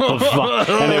whole cup of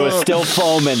and it was still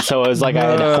foaming, so it was like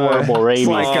I had horrible rabies.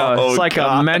 It's like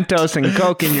a Mentos and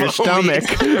Coke in your stomach.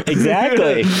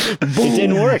 Exactly. It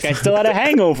didn't work. I still had a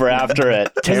hangover after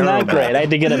it. Isn't that Terrible. great? I had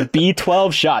to get a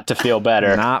B12 shot to feel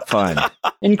better. Not fun.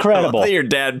 Incredible. Your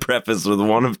dad prefaced with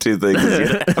one of two things.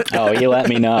 Oh, he let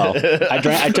me know.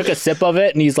 I took a sip of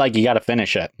it, and he's like, "You got to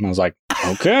finish it." And I was like,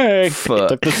 "Okay."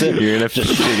 Took the sip. You're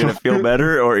gonna feel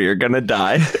better, or you're gonna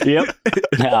die. Yep.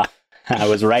 Yeah, I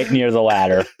was right near the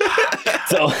latter.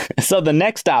 So the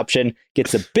next option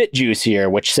gets a bit juicier,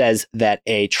 which says that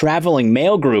a traveling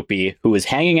male groupie who was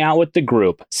hanging out with the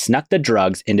group snuck the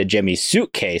drugs into Jimmy's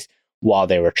suitcase while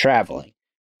they were traveling.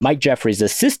 Mike Jeffries'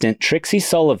 assistant, Trixie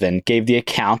Sullivan, gave the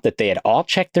account that they had all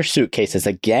checked their suitcases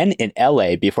again in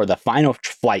LA before the final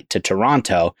flight to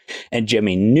Toronto, and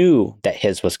Jimmy knew that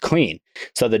his was clean.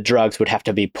 So the drugs would have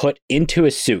to be put into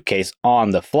his suitcase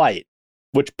on the flight,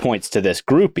 which points to this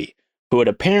groupie, who had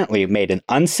apparently made an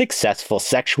unsuccessful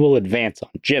sexual advance on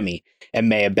Jimmy and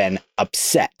may have been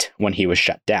upset when he was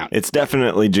shut down. It's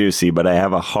definitely juicy, but I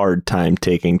have a hard time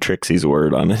taking Trixie's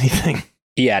word on anything.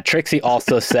 Yeah, Trixie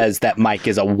also says that Mike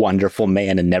is a wonderful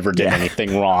man and never did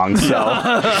anything wrong.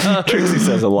 So, Trixie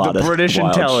says a lot The of British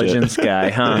wild intelligence shit. guy,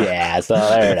 huh? yeah, so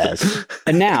there it is.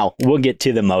 And now we'll get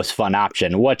to the most fun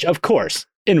option, which, of course,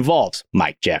 involves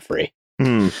Mike Jeffrey.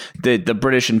 The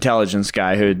British intelligence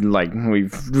guy who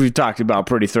we've talked about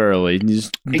pretty thoroughly.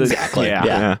 Exactly.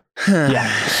 Yeah.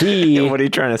 He, What are you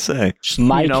trying to say?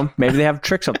 Mike, Maybe they have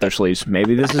tricks up their sleeves.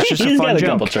 Maybe this is just a he's fun got a joke.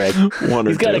 couple tricks. One or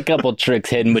He's got two. a couple tricks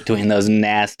hidden between those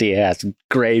nasty ass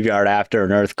graveyard after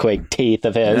an earthquake teeth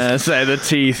of his. Say the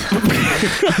teeth.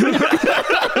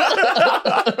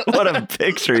 What a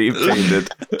picture you painted.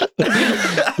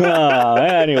 Oh,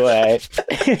 anyway,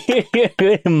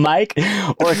 Mike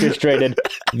orchestrated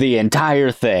the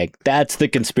entire thing. That's the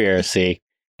conspiracy.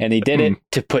 And he did it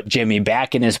to put Jimmy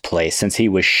back in his place since he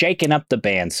was shaking up the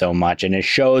band so much and his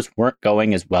shows weren't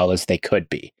going as well as they could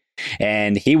be.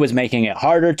 And he was making it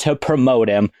harder to promote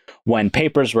him when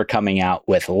papers were coming out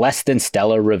with less than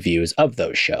stellar reviews of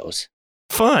those shows.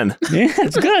 Fun. Yeah,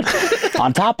 it's good.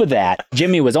 On top of that,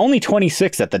 Jimmy was only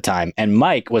 26 at the time, and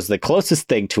Mike was the closest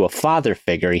thing to a father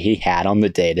figure he had on the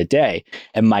day-to-day.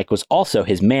 And Mike was also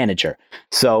his manager.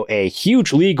 So a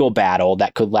huge legal battle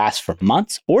that could last for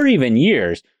months or even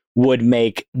years would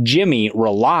make Jimmy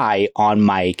rely on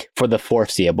Mike for the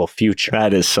foreseeable future.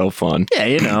 That is so fun.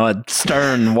 Yeah, a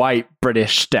stern white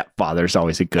British stepfather is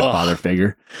always a good father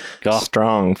figure. God,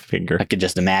 Strong figure. I could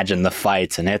just imagine the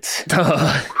fights, and it's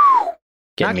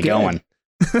getting me Not good. going.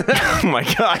 Oh my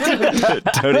God.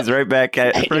 Tony's right back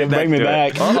at Bring me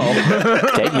back.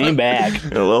 Take me back. A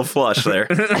little flush there.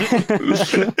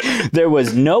 There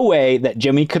was no way that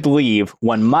Jimmy could leave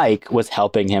when Mike was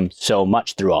helping him so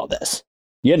much through all this.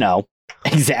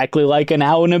 Exactly like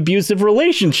how an abusive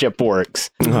relationship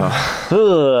works.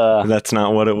 Ugh. That's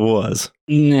not what it was.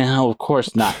 No, of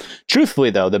course not. Truthfully,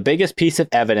 though, the biggest piece of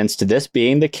evidence to this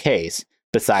being the case,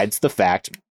 besides the fact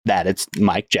that it's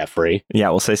Mike Jeffrey, Yeah,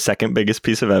 we'll say second biggest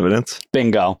piece of evidence.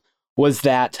 bingo, was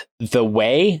that the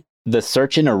way the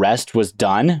search and arrest was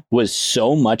done was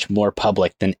so much more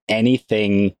public than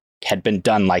anything had been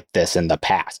done like this in the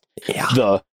past. Yeah.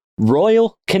 The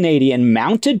Royal Canadian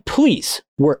Mounted Police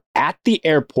were at the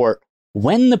airport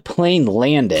when the plane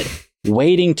landed,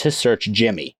 waiting to search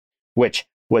Jimmy, which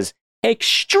was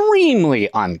extremely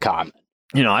uncommon.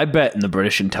 I bet in the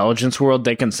British intelligence world,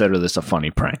 they consider this a funny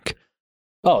prank.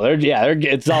 Oh,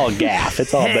 it's all gaff.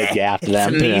 It's all big gaff to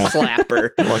them.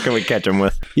 slapper. What can we catch him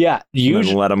with? Yeah, And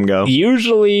then let him go.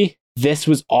 usually this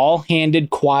was all handed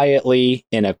quietly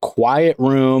in a quiet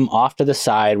room off to the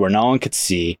side where no one could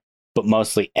see, but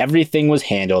mostly everything was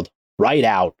handled right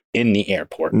out in the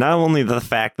airport. Not only the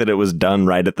fact that it was done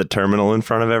right at the terminal in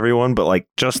front of everyone, but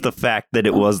just the fact that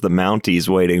it was the Mounties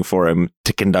waiting for him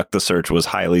to conduct the search was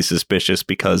highly suspicious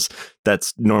because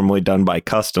that's normally done by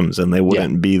customs and they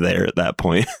wouldn't be there at that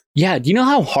point. Yeah, do you know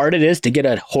how hard it is to get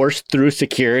a horse through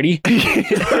security? They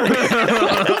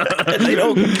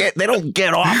don't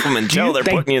get off them until they're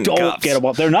putting you in cuffs. Get them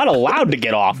off. They're not allowed to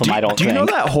get off them, I don't Do think. you know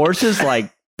that horses,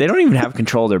 they don't even have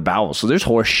control of their bowels, so there's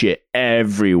horse shit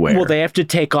everywhere. Well, they have to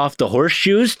take off the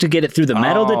horseshoes to get it through the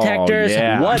metal Oh, detectors.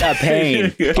 yeah. What a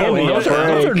pain. Give me a those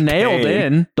are break. nailed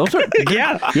in. Those are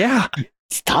yeah.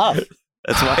 It's tough.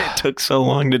 That's why it took so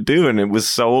long to do, and it was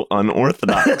so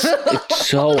unorthodox. It's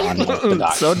so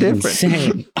unorthodox. So different.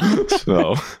 Insane.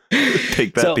 So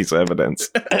take that So- piece of evidence.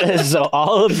 So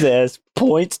all of this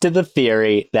points to the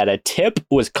theory that a tip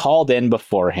was called in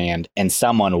beforehand and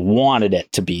someone wanted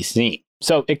it to be seen.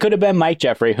 So it could have been Mike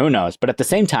Jeffrey, who knows? But at the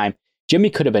same time, Jimmy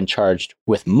could have been charged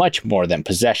with much more than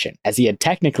possession, as he had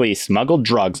technically smuggled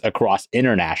drugs across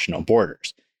international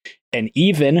borders. And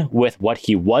even with what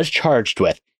he was charged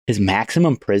with, his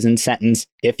maximum prison sentence,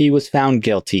 if he was found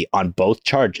guilty on both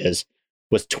charges,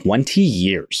 was 20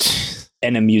 years.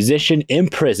 And a musician in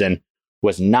prison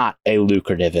was not a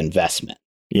lucrative investment.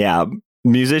 Yeah,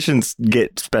 musicians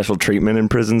get special treatment in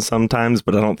prison sometimes,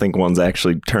 but I don't think one's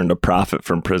actually turned a profit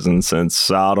from prison since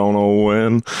I don't know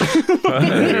when.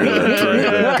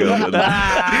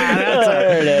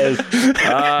 There it is.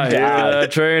 I hear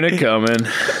that train a coming.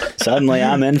 Suddenly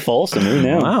I'm in Folsom. Who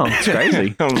knew? Wow, it's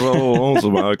crazy. I'm so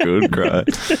lonesome I could cry.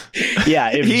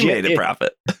 Yeah, if He made a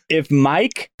profit. if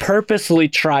Mike purposely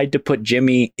tried to put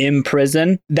Jimmy in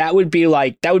prison, that would be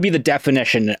the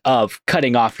definition of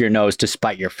cutting off your nose to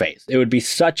spite your face. It would be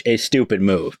such a stupid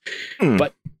move.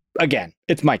 But again,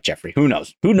 it's Mike Jeffrey. Who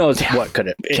knows? Who knows what could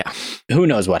it? Who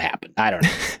knows what happened? I don't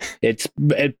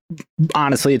know.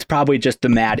 Honestly, it's probably just the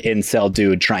mad incel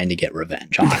dude trying to get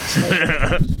revenge. Honestly.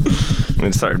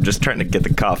 I'm sorry, I'm just trying to get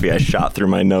the coffee I shot through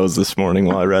my nose this morning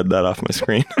while I read that off my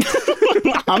screen.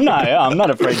 I'm not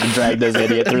afraid to drag this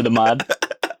idiot through the mud.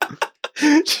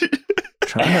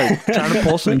 Trying to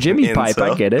pull some Jimmy pipe.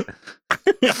 I get it.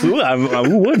 Who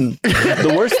wouldn't?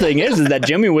 The worst thing is that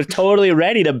Jimmy was totally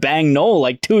ready to bang Noel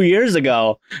like 2 years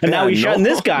ago, and now he's shutting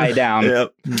this guy down.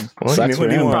 Yep. Well, Sucks for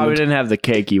him. Probably didn't have the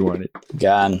cake he wanted.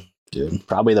 God, dude,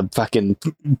 probably the fucking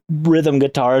rhythm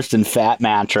guitarist and fat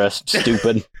mattress.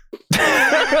 Stupid.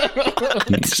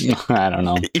 I don't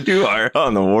know. You are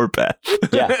on the warpath.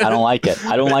 Yeah, I don't like it.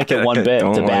 I don't like it one bit.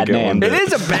 It's a Don't bad like it one name. bit. It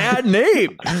is a bad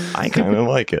name. I kind of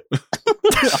like it.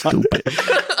 Stupid.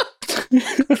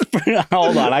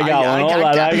 Hold on, I got one. Hold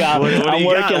on, I got one. What do I'm you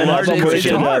working got? it up. I'm It's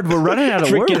working it up. hard. We're running out of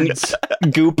Freaking words.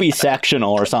 goopy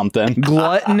sectional or something.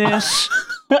 Gluttonous.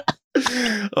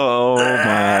 Oh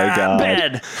my god.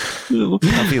 Bed.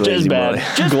 Puppy Just lazy bad. boy.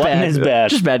 Just glutton is bad.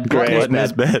 Just bad. Great. Glutton Glutton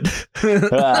is is bad.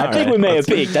 bad. I think we may have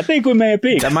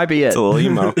peaked. That might be it. It's a little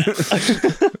emo.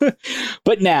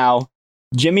 But now,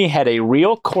 Jimmy had a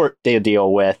real court to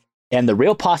deal with and the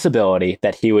real possibility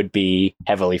that he would be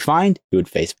heavily fined, he would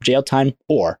face jail time,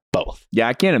 or both. Yeah,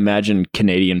 I can't imagine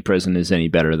Canadian prison is any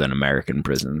better than American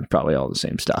prison. Probably all the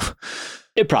same stuff.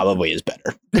 It probably is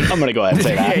better. I'm going to go ahead and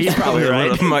say that. Yeah, you're probably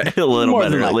right. A little More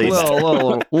better than at likely. least.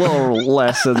 little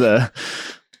less of the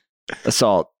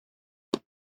assault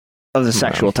of the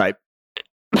sexual type.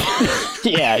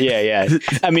 Yeah.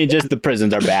 I mean, just the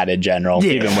prisons are bad in general,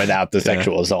 Yeah. even without the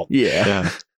sexual assault. Yeah.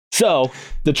 So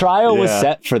the trial was Yeah.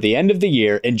 set for the end of the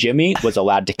year, and Jimmy was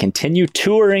allowed to continue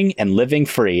touring and living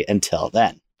free until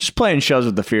then. Just playing shows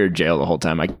with the fear of jail the whole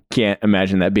time. I can't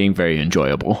imagine that being very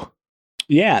enjoyable.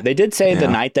 Yeah, they did say the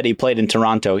Yeah. night that he played in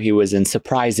Toronto, he was in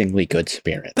surprisingly good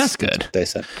spirits. That's good. They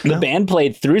said. The band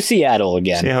played through Seattle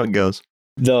again, See how it goes.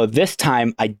 though this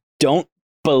time I don't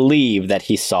believe that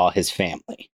he saw his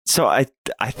family. So I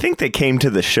think they came to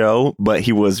the show, but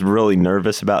he was really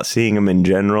nervous about seeing him in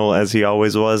general, as he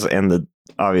always was, and the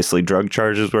obviously drug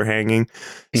charges were hanging.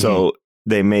 So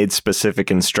they made specific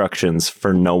instructions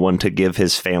for no one to give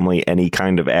his family any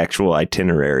kind of actual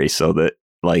itinerary, so that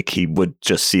like he would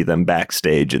just see them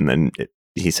backstage, and then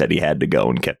he said he had to go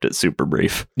and kept it super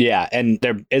brief. Yeah, and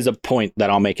there is a point that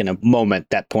I'll make in a moment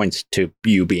that points to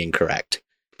you being correct.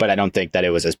 But I don't think that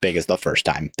it was as big as the first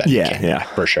time that Yeah, he came, yeah.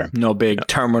 for sure. No big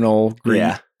terminal green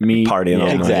Yeah. meat. Partying all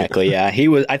night. Exactly, yeah.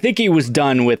 I think he was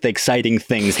done with exciting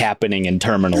things happening in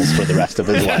terminals for the rest of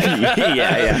his life.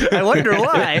 yeah. I wonder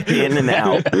why. In and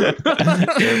out.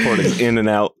 Airport is in and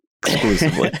out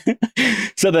exclusively.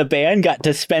 So the band got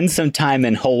to spend some time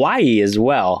in Hawaii as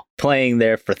well, playing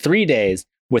there for 3 days,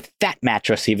 with Fat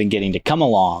Mattress even getting to come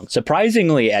along,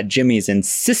 surprisingly at Jimmy's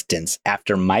insistence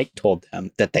after Mike told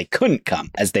them that they couldn't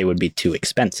come as they would be too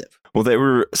expensive. Well, they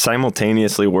were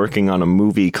simultaneously working on a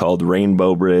movie called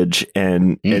Rainbow Bridge,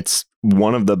 and it's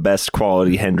one of the best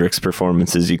quality Hendrix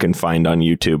performances you can find on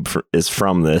YouTube is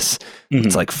from this.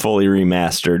 It's like fully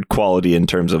remastered quality in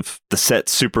terms of the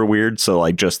set's super weird. So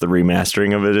like just the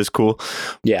remastering of it is cool.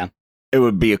 Yeah. It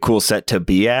would be a cool set to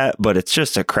be at, but it's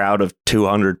just a crowd of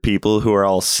 200 people who are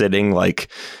all sitting like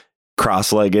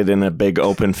cross-legged in a big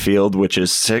open field, which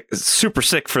is sick, super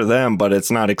sick for them, but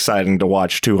it's not exciting to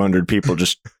watch 200 people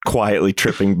just quietly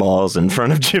tripping balls in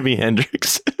front of Jimi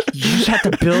Hendrix. You just have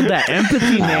to build that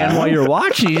empathy, man, while you're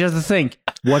watching. You just have to think,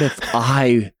 what if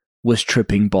I was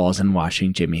tripping balls and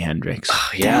watching Jimi Hendrix?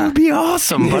 That would be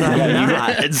awesome, but I'm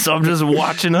not. And so I'm just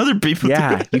watching other people do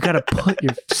Yeah, it. you got to put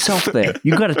yourself there.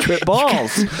 You got to trip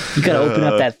balls. You got to open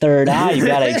up that third eye. You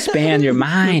got to expand your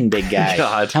mind, big guy.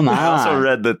 God. Come on. I also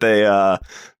read that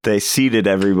they seated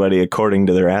everybody according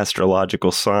to their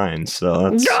astrological signs.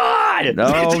 So that's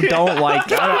No, don't like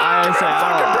that.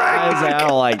 I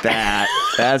don't like that.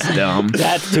 That's dumb.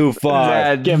 That's too far.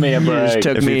 That- Give me a you just break.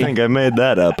 took if you me. think I made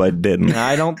that up, I didn't.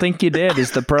 I don't think you did.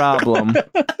 Is the problem?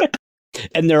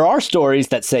 And there are stories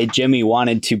that say Jimmy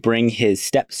wanted to bring his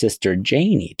stepsister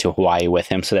Janie to Hawaii with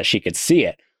him so that she could see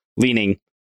it, leaning,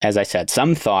 as I said,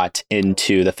 some thought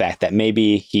into the fact that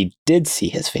maybe he did see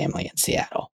his family in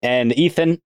Seattle. And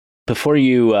Ethan, before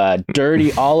you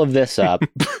dirty all of this up,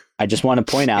 I just want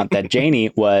to point out that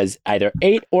Janie was either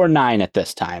 8 or 9 at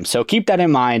this time. So keep that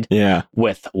in mind Yeah.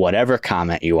 with whatever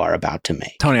comment you are about to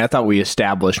make. Tony, I thought we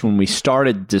established when we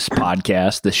started this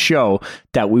podcast, the show,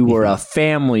 that we were a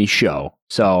family show.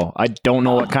 So I don't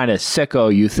know what kind of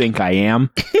sicko you think I am.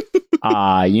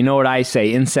 You know what I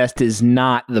say? Incest is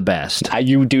not the best.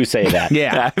 You do say that.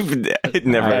 Yeah, I've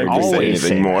never I heard you say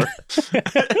always anything say more.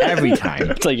 every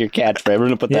time. It's like your catchphrase. We're going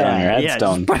to put that on your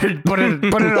headstone. Put it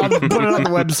on the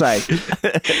website.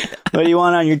 What do you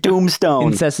want on your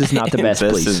tombstone? Incest is not the best,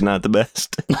 This please. is not the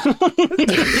best.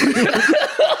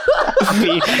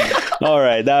 All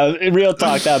right, real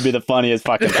talk. That would be the funniest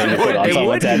fucking thing to put on It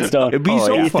someone's would. headstone. It'd be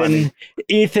so funny.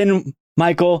 Ethan,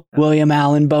 Michael, William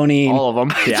Allen Bonine. All of them.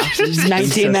 Yeah.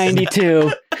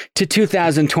 1992 to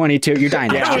 2022. You're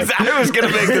dying next year. I was going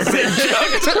to make the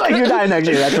same joke. You're dying next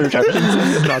year. That's for sure.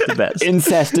 It's not the best.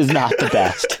 Incest is not the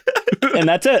best. And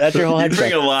that's it. That's your whole You bring a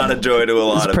headstone. lot of joy to a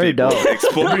lot of pretty people. dope.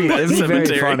 Exploring that It'd be very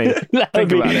cemetery. funny.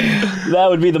 Think about it. That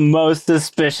would be the most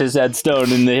suspicious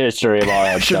headstone in the history of all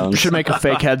headstones. Should make a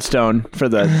fake headstone for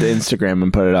the Instagram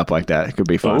and put it up like that. It could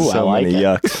be fun. Ooh, I So like many it.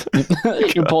 yucks.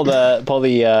 You can pull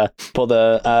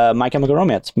the My Chemical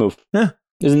Romance move.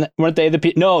 Weren't they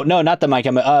no, not the Mike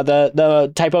Emmett,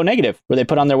 the Typo Negative, where they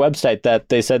put on their website that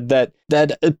they said that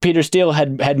Peter Steele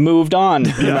had moved on.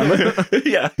 Remember?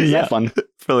 Yeah. Isn't that fun?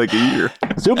 For like a year.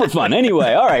 Super fun.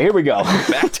 Anyway, all right, here we go.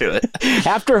 Back to it.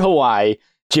 After Hawaii,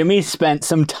 Jimmy spent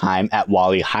some time at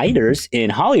Wally Heider's in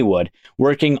Hollywood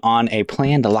working on a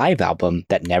planned live album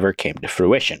that never came to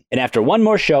fruition. And after one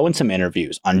more show and some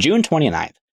interviews, on June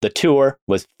 29th, the tour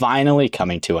was finally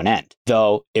coming to an end.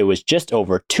 Though it was just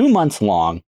over 2 months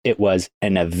long, it was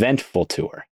an eventful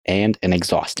tour and an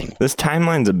exhausting one. This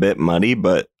timeline's a bit muddy,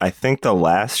 but I think the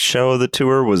last show of the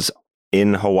tour was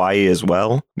in Hawaii as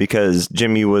well, because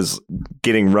Jimmy was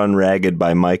getting run ragged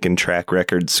by Mike and Track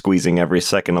Records, squeezing every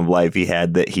second of life he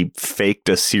had, that he faked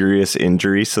a serious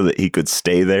injury so that he could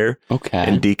stay there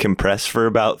and decompress for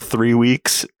about 3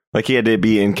 weeks. Like, he had to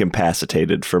be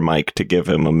incapacitated for Mike to give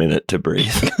him a minute to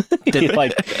breathe. He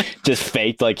just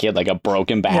faked like he had like a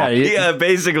broken back. Yeah,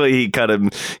 basically he cut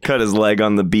his leg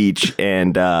on the beach,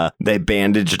 and they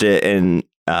bandaged it, and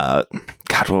God,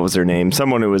 what was her name?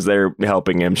 Someone who was there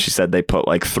helping him. She said they put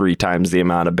like 3 times the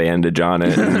amount of bandage on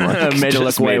it, and like, made it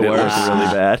look way worse.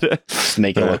 Really bad. Just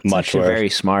make it look much worse. Very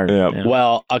smart. Yep. Yeah.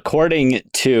 Well, according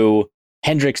to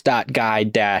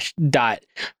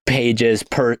hendrix.guide-pages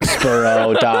per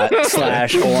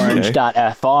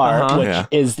spuro./orange.fr, which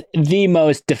is the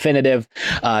most definitive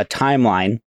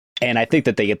timeline. And I think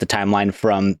that they get the timeline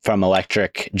from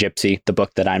Electric Gypsy, the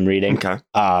book that I'm reading. Okay.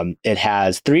 It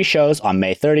has 3 shows on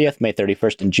May 30th, May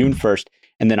 31st, and June 1st.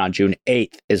 And then on June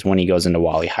 8th is when he goes into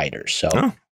Wally Heider's. So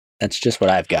that's just what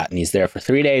I've got. And he's there for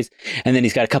 3 days. And then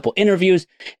he's got a couple interviews.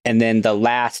 And then the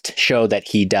last show that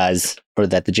he does, or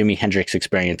that the Jimi Hendrix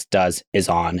Experience does, is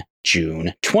on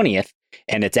June 20th.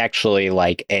 And it's actually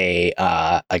like a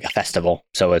festival.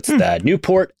 So it's the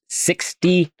Newport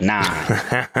 69.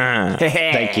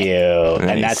 Thank you.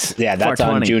 Nice. And that's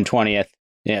on June 20th.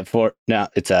 Yeah,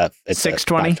 it's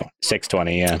 620?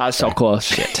 620, yeah. I was so close.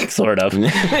 Sort of.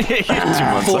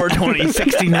 420,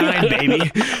 69,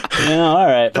 baby. Yeah, all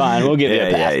right, fine. We'll give you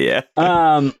a pass. Yeah.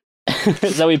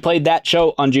 So we played that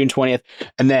show on June 20th,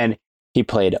 and then he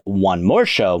played one more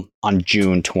show on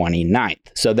June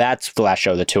 29th. So that's the last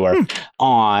show of the tour.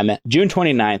 On June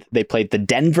 29th, they played the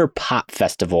Denver Pop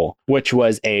Festival, which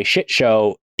was a shit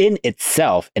show in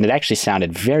itself, and it actually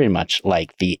sounded very much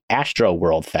like the Astro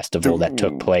World Festival that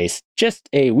took place just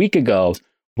a week ago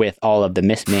with all of the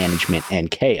mismanagement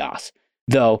and chaos.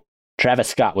 Though Travis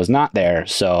Scott was not there,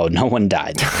 so no one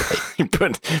died.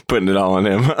 Putting it all on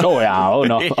him. Oh, yeah. Oh,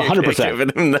 no. 100%. Giving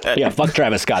him that. Yeah, fuck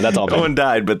Travis Scott. That's all. No one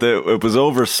died, but it was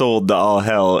oversold to all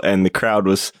hell, and the crowd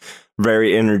was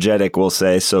very energetic, we'll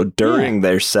say. So during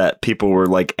their set, people were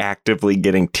like actively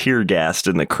getting tear gassed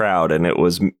in the crowd, and it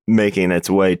was making its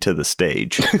way to the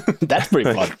stage. That's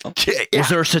pretty fun. Was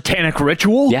there a satanic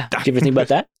ritual? Yeah. Did you ever think about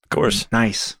that? Of course.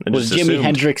 Nice. Was Jimi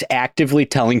Hendrix actively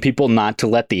telling people not to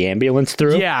let the ambulance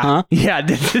through? Yeah. Huh? Yeah.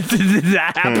 Did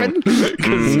that happen?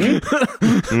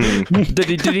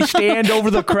 Did he stand over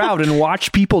the crowd and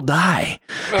watch people die?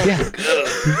 Yeah.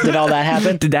 Did all that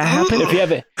happen? Did that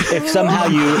happen? If somehow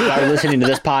you are listening to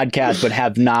this podcast but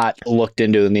have not looked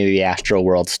into any of the Astro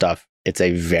World stuff, it's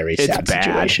a very sad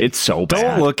situation. It's so bad.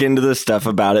 Don't look into the stuff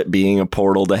about it being a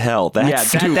portal to hell. That's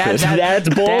stupid. That's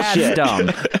bullshit. That's dumb.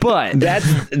 But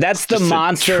that's the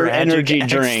Monster Energy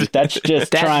drink. That's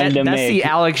just trying to that's make the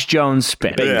Alex Jones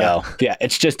spin. Bingo. Yeah,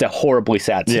 it's just a horribly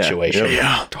sad situation.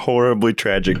 Yeah. Horribly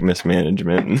tragic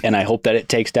mismanagement. And I hope that it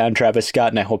takes down Travis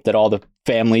Scott, and I hope that all the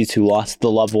families who lost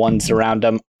the loved ones around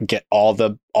him get all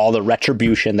the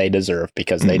retribution they deserve,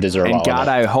 because they deserve all and God, of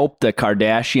it. I hope the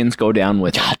Kardashians go down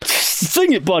with it.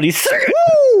 Sing it, buddy. Sing it.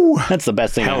 Woo! That's the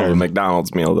best thing I Hell of a heard.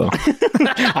 McDonald's meal, though.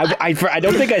 I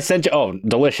don't think I sent you. Oh,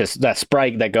 delicious. That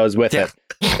Sprite that goes with it.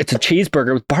 It's a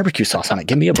cheeseburger with barbecue sauce on it.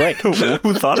 Give me a break. Who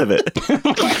thought of it?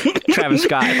 Travis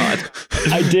Scott.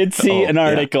 I did see an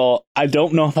article. I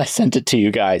don't know if I sent it to you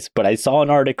guys, but I saw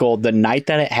an article the night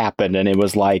that it happened, and it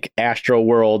was like Astro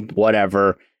World,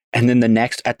 whatever. And then the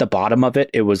next, at the bottom of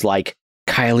it, it was like,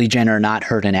 Kylie Jenner not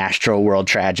heard an Astro World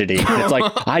tragedy. It's like,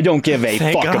 I don't give a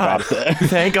fuck about this.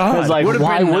 Thank God. I was like,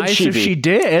 why would she if be? she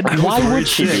did? Why would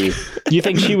she be? You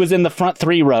think she was in the front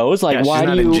 3 rows? Like, why she's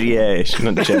do not you? a GA. She's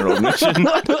not general admission.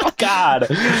 God.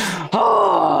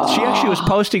 She actually was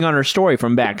posting on her story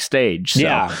from backstage. So.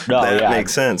 Yeah. No, That yeah.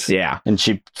 makes sense. Yeah. And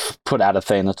she put out a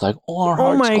thing that's like, oh,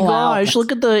 Oh my gosh,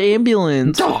 look at the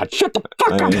ambulance. God, shut the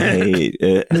fuck I up. hate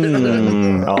it.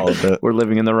 All of it. We're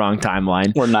living in the wrong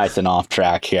timeline. We're nice and off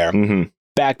track here. Mm-hmm.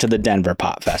 Back to the Denver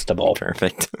Pop Festival.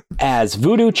 Perfect. As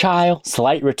Voodoo Child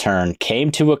Slight Return came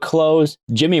to a close,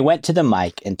 Jimmy went to the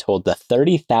mic and told the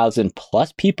 30,000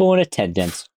 plus people in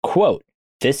attendance, quote,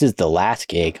 this is the last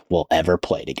gig we'll ever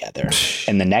play together.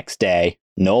 And the next day,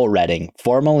 Noel Redding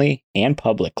formally and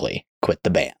publicly quit the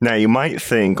band. Now, you might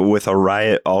think with a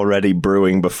riot already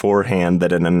brewing beforehand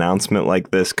that an announcement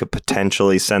like this could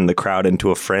potentially send the crowd into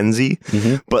a frenzy,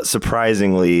 but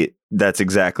surprisingly, that's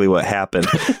exactly what happened.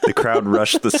 The crowd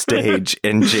rushed the stage,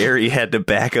 and Jerry had to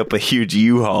back up a huge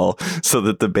U-Haul so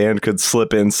that the band could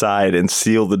slip inside and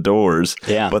seal the doors.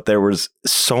 Yeah. But there was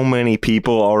so many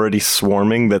people already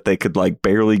swarming that they could like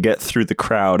barely get through the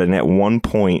crowd. And at one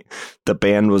point, the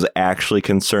band was actually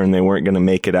concerned they weren't going to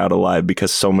make it out alive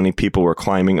because so many people were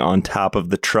climbing on top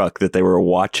of the truck that they were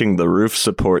watching the roof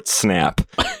support snap.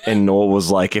 And Noel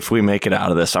was like, if we make it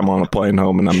out of this, I'm on a plane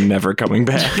home and I'm never coming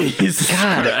back.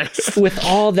 God, with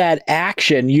all that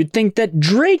action, you'd think that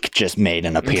Drake just made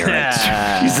an appearance.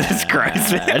 Jesus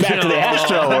Christ, man. Back to the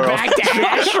Astro World. Back to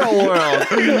Astro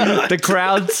World. The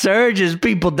crowd surges.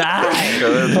 People die.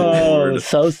 Oh,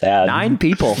 so sad. 9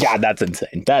 people. God, that's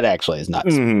insane. That actually is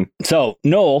nuts. So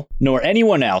Noel, nor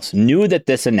anyone else, knew that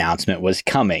this announcement was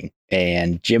coming,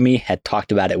 and Jimmy had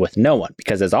talked about it with no one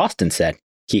because, as Austin said,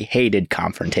 he hated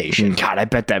confrontation. God, I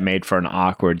bet that made for an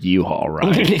awkward U-Haul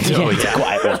ride. It's a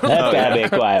quiet one. That's gotta be a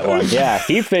quiet one. Yeah,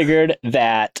 he figured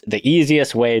that the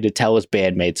easiest way to tell his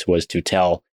bandmates was to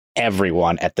tell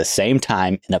everyone at the same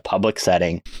time in a public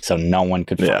setting so no one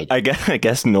could fight. I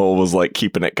guess Noel was like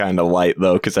keeping it kind of light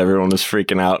though, because everyone was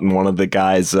freaking out, and one of the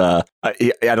guys, I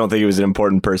don't think he was an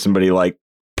important person, but he like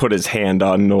put his hand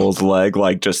on Noel's leg,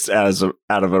 like just out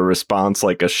of a response,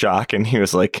 like a shock, and he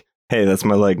was like, hey, that's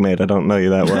my leg, mate. I don't know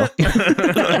you that well.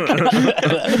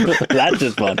 That's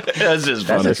just fun. That's just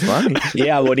funny. That's just funny.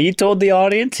 Yeah, what he told the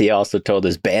audience, he also told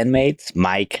his bandmates,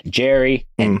 Mike, Jerry,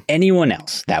 and anyone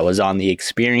else that was on the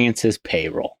Experience's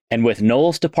payroll. And with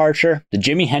Noel's departure, the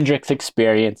Jimi Hendrix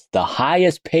Experience, the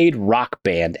highest paid rock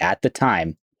band at the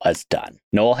time, was done.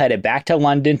 Noel headed back to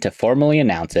London to formally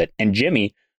announce it, and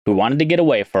Jimmy, who wanted to get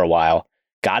away for a while,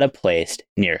 got it placed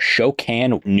near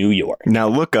Shokan, New York. Now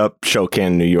look up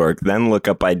Shokan, New York, then look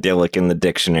up idyllic in the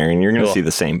dictionary, and you're going to see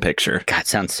the same picture. God,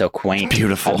 souned so quaint.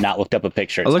 Beautiful. I've not looked up a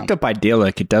picture. I looked up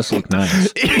idyllic. It does look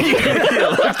nice. Wait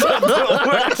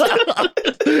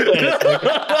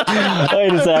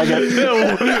a second.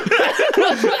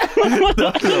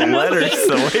 The letters,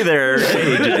 the way they're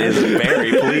arranged is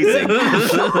very pleasing.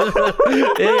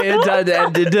 It's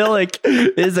idyllic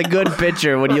is a good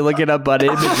picture when you look it up on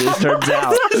images, turns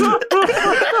out.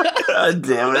 God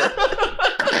damn it.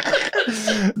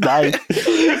 Nice.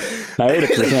 I heard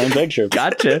it's the same picture.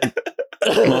 Gotcha.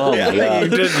 Oh Yeah, my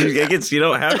God. I guess you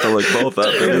don't have to look both up.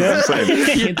 It is the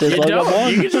same. Just look up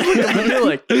one. You can just look at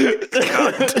idyllic.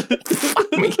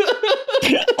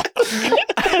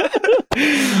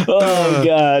 Oh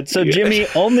God. So Jimmy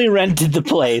only rented the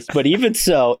place, but even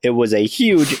so, it was a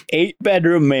huge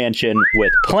 8-bedroom mansion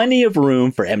with plenty of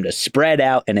room for him to spread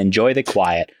out and enjoy the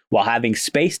quiet while having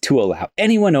space to allow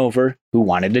anyone over who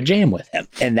wanted to jam with him.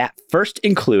 And that first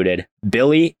included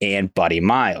Billy and Buddy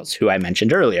Miles, who I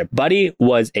mentioned earlier. Buddy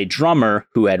was a drummer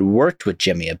who had worked with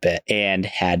Jimmy a bit and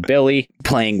had Billy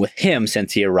playing with him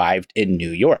since he arrived in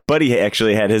New York. Buddy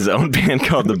actually had his own band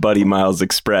called the Buddy Miles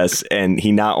Express, and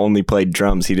he not only played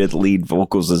drums, he did lead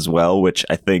vocals as well, which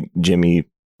I think Jimmy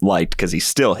liked because he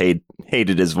still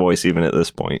hated his voice even at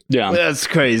this point. Yeah. That's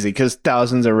crazy because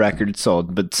thousands of records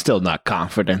sold, but still not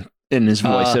confident in his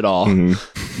voice at all.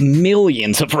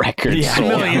 Millions of records sold.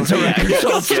 Millions of records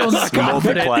sold, still not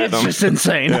confident. It's Multi-platinum. just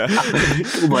insane.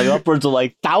 Like upwards of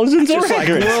like thousands of Just like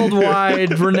records.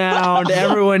 worldwide renowned.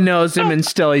 Everyone knows him, and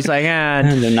still he's like,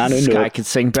 They're not this into guy it. can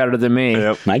sing better than me.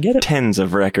 Yep. I get it. Tens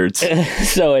of records.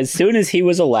 So as soon as he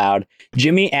was allowed,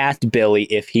 Jimmy asked Billy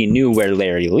if he knew where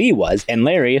Larry Lee was, and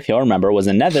Larry, if you'll remember, was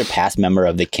another past member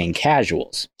of the King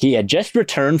Casuals. He had just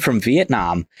returned from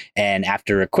Vietnam, and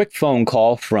after a quick phone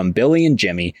call from Billy and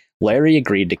Jimmy, Larry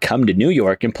agreed to come to New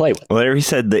York and play with them. Larry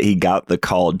said that he got the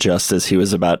call just as he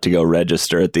was about to go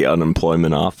register at the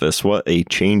unemployment office. What a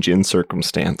change in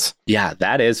circumstance. Yeah,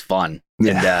 that is fun.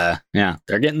 Yeah. And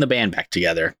they're getting the band back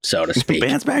together, so to speak.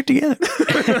 Band's back together.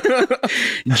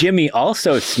 Jimmy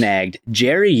also snagged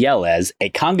Jerry Yelez, a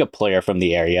conga player from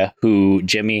the area who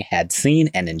Jimmy had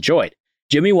seen and enjoyed.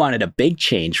 Jimmy wanted a big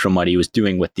change from what he was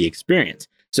doing with the Experience,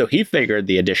 so he figured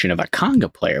the addition of a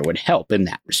conga player would help in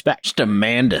that respect. Just a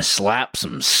man to slap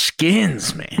some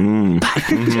skins, man.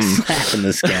 Just slapping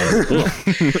the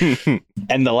skin.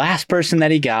 And the last person that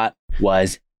he got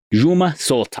was Juma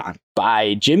Sultan,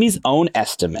 by Jimmy's own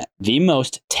estimate, the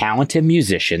most talented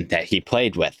musician that he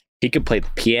played with. He could play the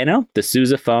piano, the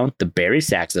sousaphone, the bari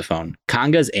saxophone,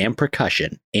 congas, and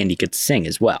percussion, and he could sing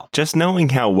as well. Just knowing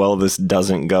how well this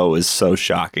doesn't go is so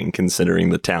shocking considering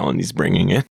the talent he's bringing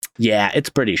in. Yeah, it's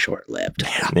pretty short-lived.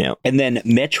 Yeah. And then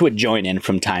Mitch would join in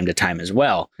from time to time as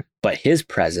well, but his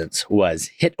presence was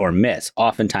hit or miss,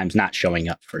 oftentimes not showing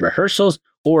up for rehearsals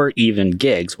or even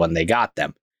gigs when they got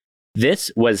them.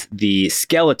 This was the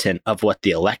skeleton of what the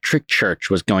Electric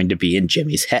Church was going to be in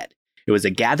Jimmy's head. It was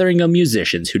a gathering of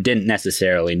musicians who didn't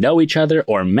necessarily know each other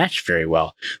or mesh very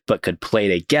well, but could play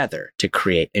together to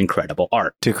create incredible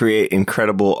art. To create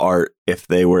incredible art if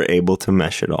they were able to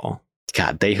mesh it all.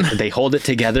 God, they hold it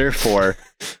together for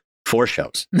 4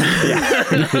 shows. Yeah.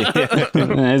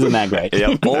 Isn't that great?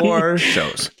 Yep. 4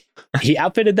 shows. He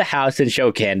outfitted the house in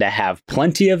Shokan to have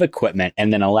plenty of equipment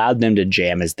and then allowed them to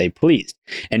jam as they pleased.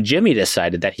 And Jimmy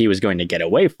decided that he was going to get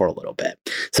away for a little bit.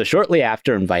 So shortly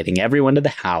after inviting everyone to the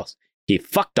house, he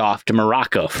fucked off to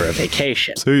Morocco for a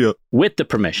vacation. See ya. With the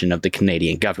permission of the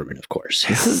Canadian government, of course.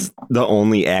 This is the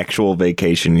only actual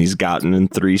vacation he's gotten in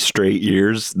 3 straight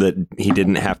years that he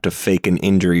didn't have to fake an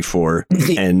injury for.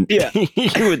 And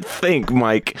you would think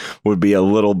Mike would be a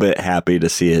little bit happy to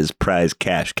see his prize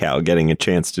cash cow getting a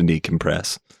chance to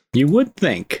decompress. You would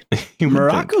think.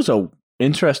 Morocco's a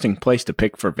interesting place to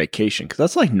pick for vacation because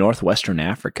that's like northwestern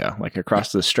Africa, like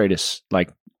across the straightest,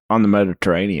 like on the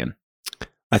Mediterranean.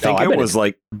 I think it was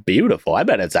like beautiful. I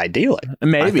bet it's idyllic.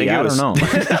 Maybe. I don't know.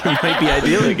 It might be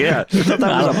idyllic, yeah. I thought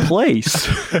that was a place.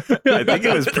 I think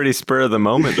it was pretty spur of the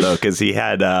moment, though, because he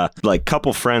had like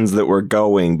couple friends that were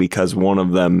going because one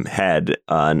of them had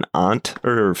an aunt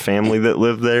or family that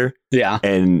lived there. Yeah.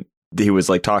 And he was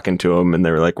like talking to him and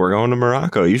they were like, we're going to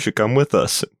Morocco. You should come with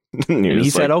us. And he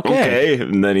said, okay.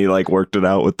 And then he like worked it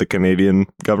out with the Canadian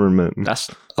government. That's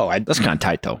kind of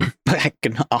tight, though. I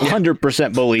can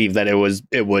 100% believe that it was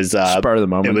spur of the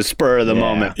moment. It was spur of the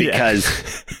moment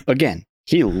because, again,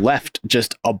 he left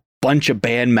just a bunch of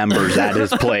band members at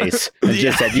his place and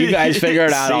just said, "You guys figure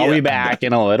it out. I'll be back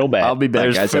in a little bit. I'll be back.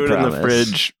 There's guys, food I in the promise."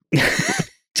 fridge."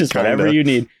 Just whatever you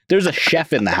need. There's a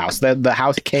chef in the house. The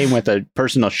house came with a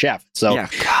personal chef, so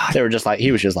they were just like,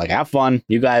 he was just like, "Have fun.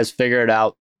 You guys figure it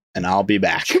out, and I'll be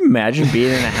back." Can you imagine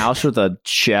being in a house with a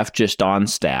chef just on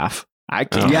staff? I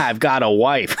can't. Yeah, I've got a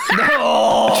wife.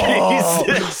 Oh,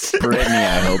 Jesus. Brittany,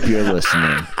 I hope you're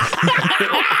listening.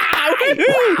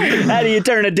 How do you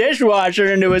turn a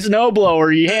dishwasher into a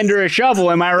snowblower? You hand her a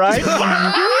shovel, am I right?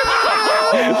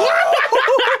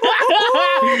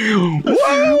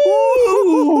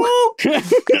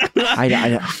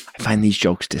 I find these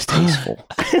jokes distasteful.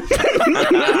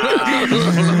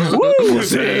 We'll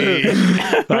see.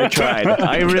 I tried.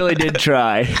 I really did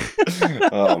try.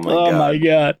 Oh my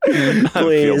god!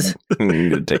 Please, I'm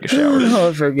gonna take a shower.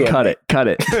 Oh, forget. Cut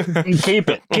it. Keep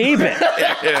it.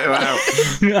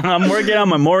 I'm working on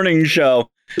my morning show.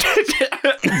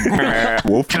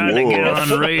 Trying to get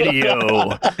on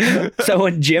radio. So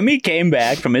when Jimmy came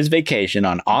back from his vacation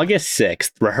on August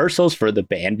 6th, rehearsals for the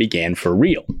band began for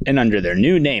real and under their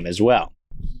new name as well,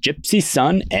 Gypsy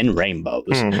Sun and Rainbows.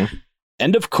 Mm-hmm.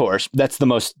 And of course, that's the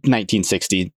most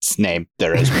 1960s name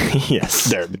there is.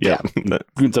 Yes. Yeah.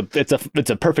 It's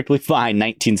a perfectly fine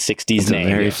 1960s name.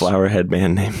 A very flowerhead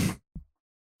band name.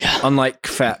 Unlike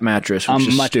Fat Mattress, which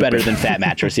is much stupid. better than Fat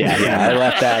Mattress. Yeah. I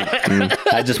left that.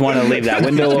 I just want to leave that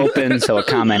window open so a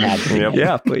comment had to be. Yep.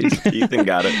 Yeah, please. Ethan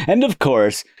got it. And of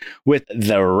course, with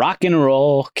the rock and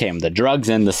roll came the drugs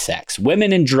and the sex.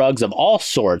 Women and drugs of all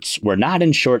sorts were not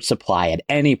in short supply at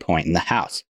any point in the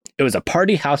house. It was a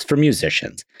party house for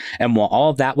musicians. And while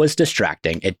all of that was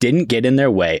distracting, it didn't get in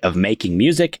their way of making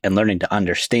music and learning to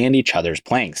understand each other's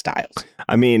playing styles.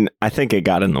 I mean, I think it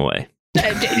got in the way.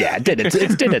 Yeah, it did its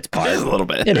part. Just a little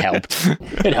bit. It helped.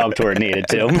 It helped where it needed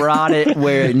to. Brought it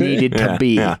where it needed to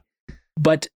be. Yeah.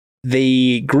 But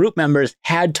the group members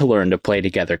had to learn to play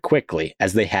together quickly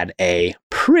as they had a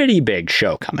pretty big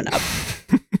show coming up.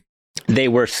 They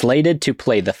were slated to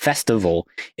play the festival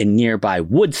in nearby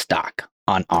Woodstock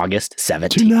on August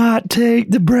 17th. Do not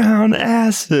take the brown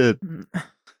acid.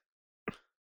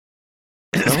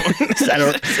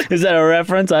 Is that a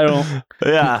reference? I don't.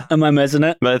 Yeah. Am I missing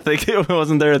it? But I think it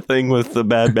wasn't there a thing with the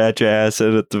Bad Batch of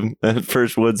Acid at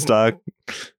first Woodstock.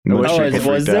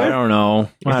 Was there? I don't know.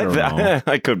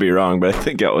 I could be wrong, but I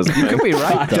think that was. You could be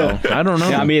right, though. I don't know.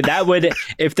 Yeah, I mean, that would,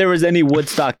 if there was any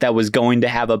Woodstock that was going to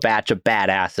have a batch of bad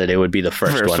acid, it would be the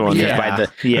first one.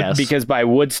 Because by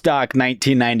Woodstock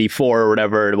 1994 or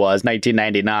whatever it was,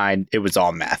 1999, it was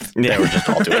all meth. They were just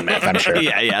all doing meth, I'm sure.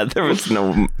 Yeah. There was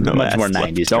no much more acid.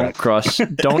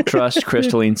 90s. Don't trust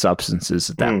crystalline substances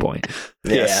at that point.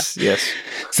 Yes.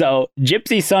 So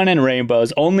Gypsy Sun and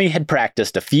Rainbows only had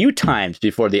practiced a few times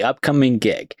before the upcoming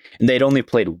gig, and they'd only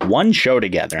played one show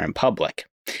together in public.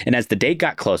 And as the date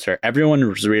got closer, everyone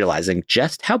was realizing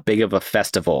just how big of a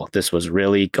festival this was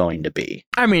really going to be.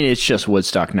 I mean, it's just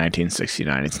Woodstock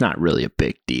 1969. It's not really a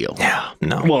big deal. Yeah,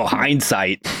 no. Well,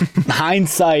 hindsight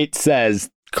says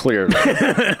clearly.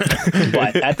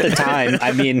 But at the time,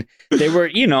 I mean, there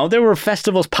were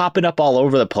festivals popping up all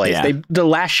over the place. Yeah. The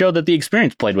last show that The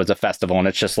Experience played was a festival, and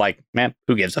it's just like, man,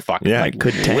 who gives a fuck? Yeah, Like,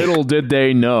 good tank. Little did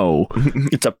they know.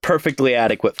 it's a perfectly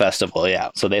adequate festival, yeah.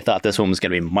 So they thought this one was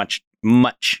going to be much,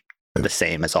 much the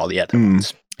same as all the other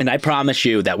ones. And I promise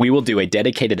you that we will do a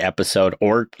dedicated episode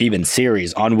or even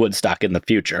series on Woodstock in the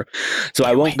future. So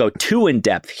I won't go too in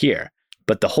depth here.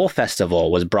 But the whole festival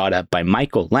was brought up by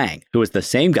Michael Lang, who was the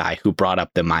same guy who brought up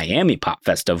the Miami Pop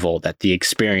Festival that The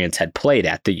Experience had played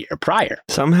at the year prior.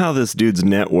 Somehow this dude's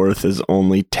net worth is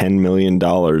only $10 million,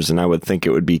 and I would think it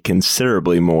would be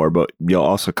considerably more, but you'll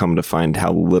also come to find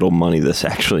how little money this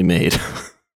actually made.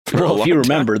 Well, if you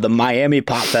remember, the Miami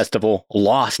Pop Festival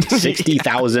lost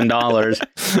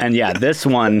 $60,000. And yeah, this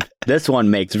one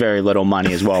makes very little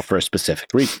money as well for a specific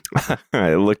reason.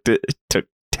 I looked at it took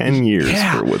 10 years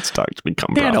for Woodstock to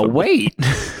become They had to profitable. wait.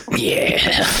 Yeah.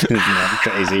 Isn't that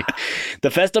crazy? The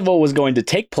festival was going to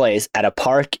take place at a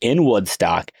park in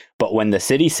Woodstock, but when the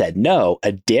city said no,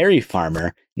 a dairy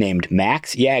farmer named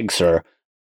Max Yagser,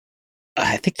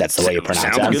 I think that's the way you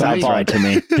pronounce it. Sounds good. I Sounds right to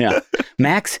me. yeah.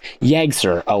 Max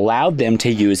Yagser allowed them to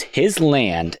use his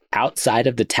land outside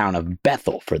of the town of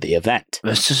Bethel for the event.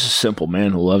 That's just a simple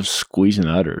man who loves squeezing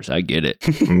udders. I get it.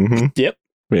 Mhm. Yep.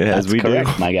 Yeah, as That's we correct,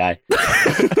 do. my guy.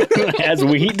 As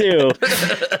we do.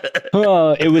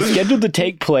 It was scheduled to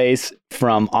take place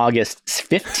from August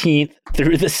 15th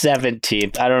through the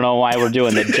 17th. I don't know why we're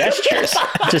doing the gestures.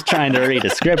 Just trying to read a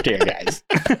script here, guys.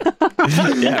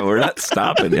 Yeah, we're not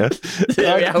stopping you.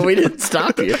 Yeah, we didn't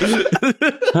stop you.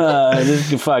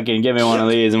 Just fucking give me one of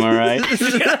these, am I right?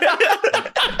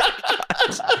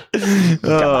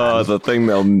 Oh, the thing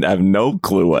they'll have no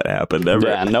clue what happened ever.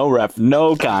 Yeah,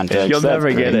 no context. You'll That's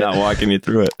never great. get it. Not walking you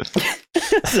through it.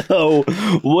 So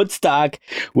Woodstock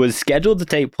was scheduled to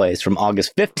take place from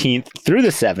August 15th through the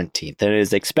 17th, and it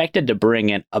is expected to bring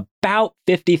in about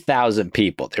 50,000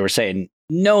 people. They were saying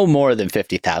no more than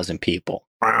 50,000 people.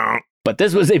 But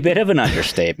this was a bit of an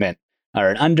understatement, or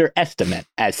an underestimate,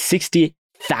 as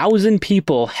 60,000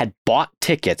 people had bought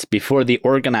tickets before the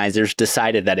organizers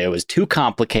decided that it was too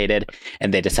complicated,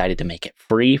 and they decided to make it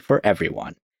free for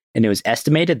everyone. And it was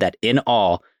estimated that in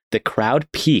all, the crowd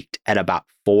peaked at about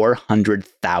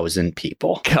 400,000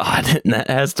 people. God, and that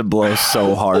has to blow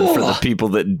so hard for the people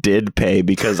that did pay,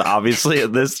 because obviously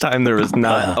at this time there was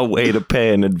not a way to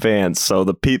pay in advance. So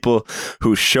the people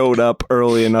who showed up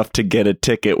early enough to get a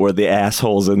ticket were the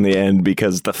assholes in the end,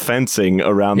 because the fencing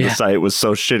around the site was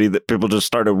so shitty that people just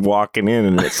started walking in,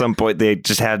 and at some point they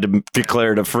just had to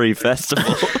declare it a free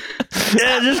festival.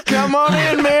 Yeah, just come on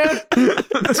in, man.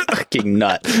 It's fucking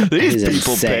nuts. These It is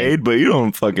people insane. paid, but you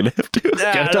don't fucking have to.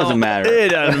 It doesn't matter.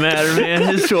 It doesn't matter,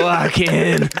 man. Just walk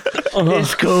in.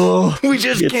 It's cool. We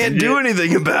just can't do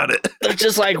anything about it. It's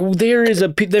just like there is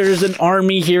an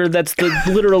army here that's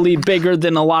literally bigger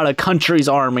than a lot of countries'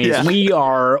 armies. Yeah. We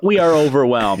are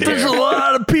overwhelmed. There's here. a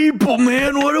lot of people,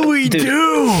 man. What do we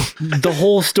do? The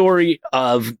whole story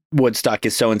of Woodstock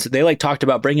is so insane. They talked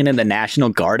about bringing in the National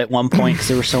Guard at one point because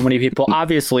there were so many people.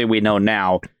 Obviously, we know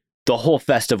now the whole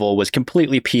festival was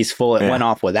completely peaceful. It went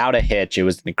off without a hitch. It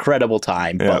was an incredible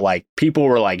time. Yeah. But people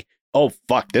were like, "Oh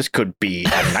fuck, this could be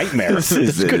a nightmare.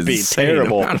 this could be insane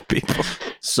terrible." amount of people.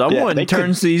 Someone they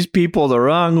turns these people the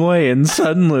wrong way, and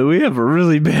suddenly we have a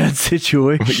really bad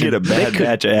situation. We get a bad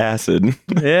batch of acid.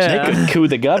 They Yeah. could coup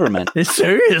the government.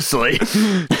 Seriously.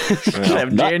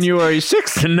 Have nuts. January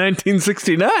 6th in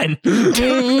 1969.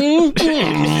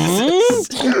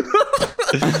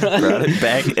 Brought it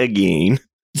back again.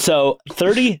 So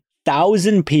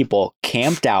 30,000 people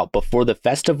camped out before the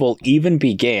festival even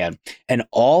began, and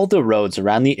all the roads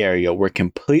around the area were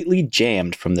completely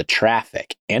jammed from the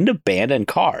traffic and abandoned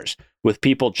cars, with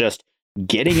people just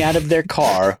getting out of their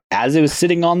car as it was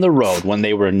sitting on the road when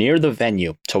they were near the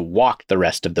venue to walk the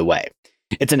rest of the way.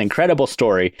 It's an incredible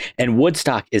story, and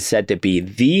Woodstock is said to be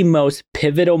the most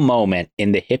pivotal moment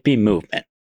in the hippie movement.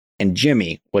 And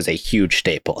Jimmy was a huge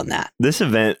staple in that. This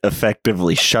event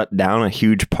effectively shut down a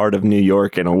huge part of New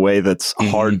York in a way that's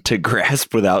hard to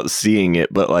grasp without seeing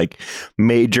it. But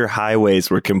major highways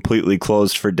were completely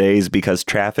closed for days because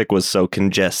traffic was so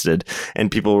congested, and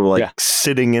people were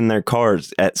sitting in their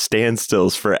cars at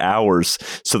standstills for hours.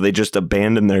 So they just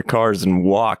abandoned their cars and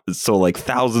walked. So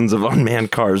thousands of unmanned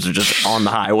cars are just on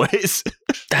the highways.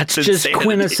 That's It's just insanity.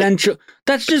 quintessential.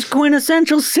 That's just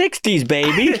quintessential 60s,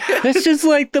 baby. That's just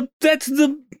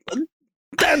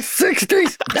That's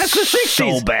 60s. That's the 60s.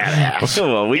 So badass.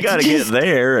 Well, we got to get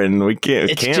there, and we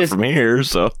can't just from here.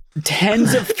 So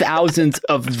tens of thousands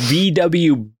of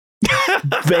VW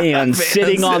vans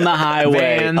sitting on the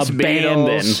highway, Vans, abandoned.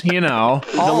 Beetles, you know,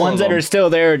 The ones that are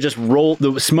still there just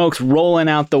the smoke's rolling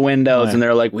out the windows, Right. and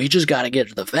they're like, we just got to get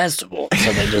to the festival.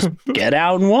 So they just get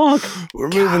out and walk. we're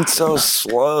moving so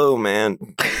slow, man.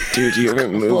 Dude, you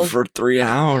haven't moved for 3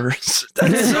 hours.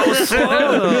 That's so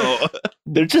slow.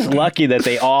 They're just lucky that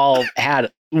they all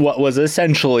had what was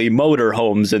essentially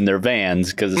motorhomes in their vans,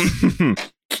 because it would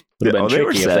have been they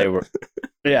were tricky if set. they were.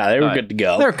 Yeah, they were Right. good to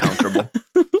go. they're comfortable.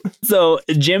 So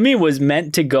Jimmy was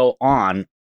meant to go on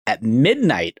at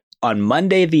midnight on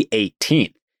Monday the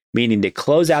 18th, meaning to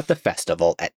close out the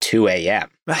festival at 2 a.m.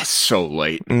 That's so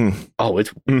late. Oh,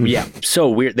 it's yeah, so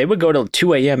weird. They would go till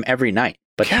 2 a.m. every night,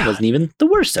 but that wasn't even the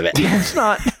worst of it. It's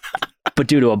not. But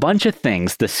due to a bunch of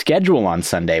things, the schedule on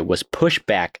Sunday was pushed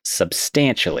back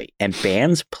substantially, and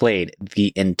bands played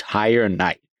the entire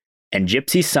night. And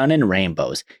Gypsy Sun and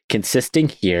Rainbows, consisting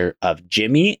here of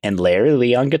Jimmy and Larry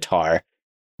Lee on guitar,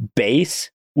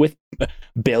 bass with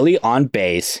Billy on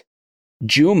bass,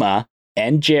 Juma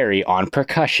and Jerry on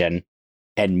percussion,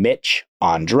 and Mitch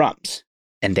on drums.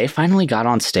 And they finally got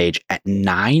on stage at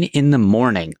 9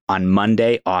 a.m. on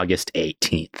Monday, August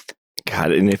 18th.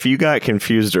 God, and if you got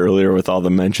confused earlier with all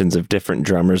the mentions of different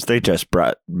drummers, they just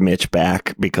brought Mitch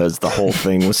back because the whole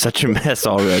thing was such a mess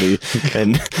already.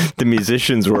 And the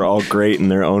musicians were all great in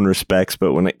their own respects,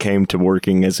 but when it came to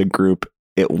working as a group,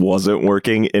 it wasn't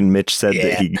working. And Mitch said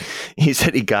that he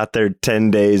said he got there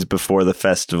 10 days before the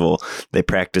festival. They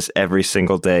practice every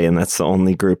single day, and that's the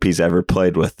only group he's ever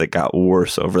played with that got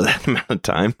worse over that amount of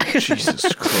time.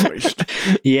 Jesus Christ.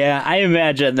 Yeah, I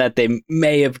imagine that they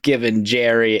may have given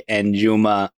Jerry and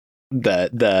Juma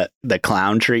the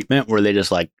clown treatment, where they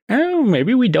just like, oh,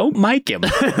 maybe we don't mic him.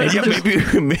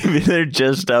 Maybe they're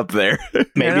just up there.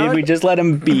 Maybe we just let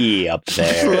him be up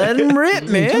there. Let him rip,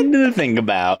 man. Something to think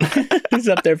about. He's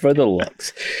up there for the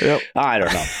looks. Yep. I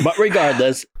don't know. But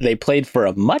regardless, they played for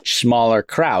a much smaller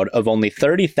crowd of only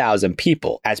 30,000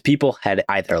 people, as people had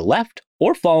either left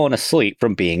or fallen asleep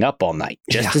from being up all night,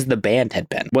 just as the band had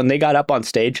been. When they got up on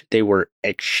stage, they were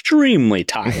extremely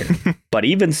tired. But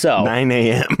even so, 9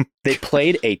 a.m. they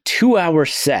played a 2-hour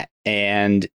set,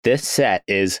 and this set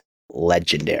is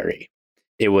legendary.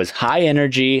 It was high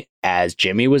energy, as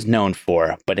Jimmy was known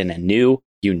for, but in a new,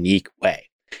 unique way.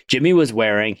 Jimmy was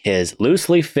wearing his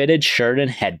loosely fitted shirt and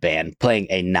headband, playing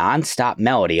a non-stop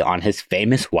melody on his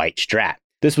famous white Strat.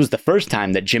 This was the first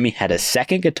time that Jimmy had a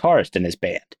second guitarist in his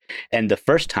band, and the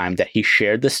first time that he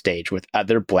shared the stage with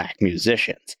other black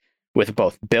musicians, with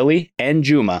both Billy and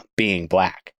Juma being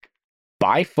black.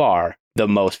 By far, the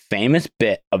most famous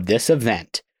bit of this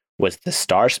event was the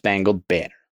Star Spangled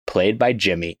Banner, played by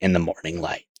Jimmy in the morning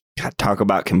light. God, talk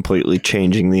about completely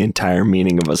changing the entire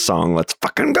meaning of a song. Let's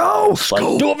fucking go. Let's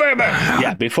do it, baby.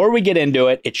 Yeah, before we get into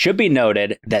it, it should be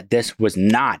noted that this was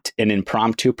not an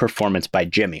impromptu performance by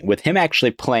Jimmy, with him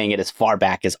actually playing it as far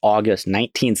back as August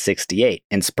 1968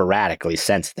 and sporadically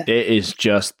since then. It is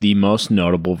just the most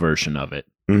notable version of it.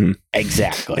 Mm-hmm.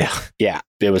 Exactly. Yeah.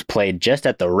 It was played just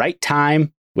at the right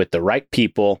time with the right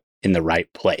people in the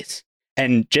right place.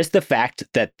 And just the fact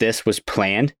that this was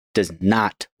planned does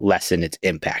not lessen its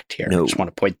impact here. No. I just want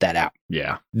to point that out.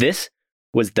 Yeah. This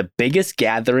was the biggest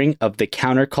gathering of the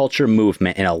counterculture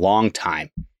movement in a long time,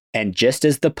 and just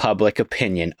as the public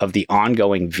opinion of the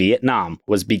ongoing Vietnam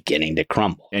was beginning to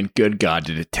crumble. And good God,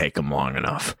 did it take them long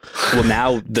enough? Well,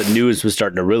 now the news was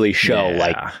starting to really show, Yeah.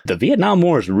 like, the Vietnam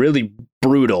War is really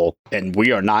brutal, and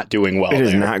we are not doing well It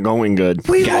is there. not going good.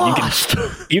 We God, lost.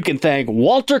 You can thank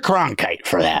Walter Cronkite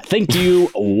for that. Thank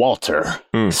you, Walter.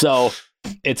 So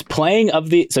it's playing of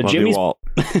the... So Love you, Jimmy's... Walt.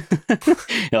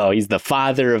 Oh, he's the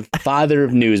father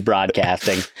of news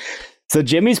broadcasting. So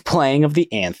Jimmy's playing of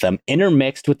the anthem,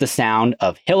 intermixed with the sound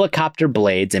of helicopter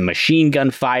blades and machine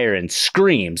gun fire and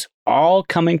screams, all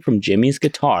coming from Jimmy's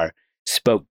guitar,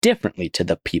 spoke differently to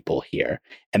the people here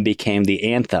and became the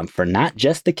anthem for not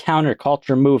just the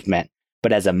counterculture movement,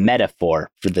 but as a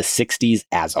metaphor for the 60s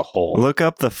as a whole. Look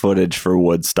up the footage for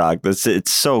Woodstock.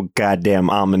 It's so goddamn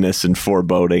ominous and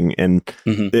foreboding, and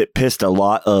it pissed a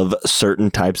lot of certain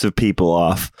types of people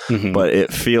off, but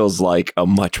it feels like a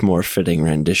much more fitting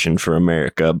rendition for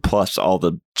America. Plus, all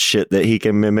the shit that he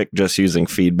can mimic just using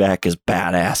feedback is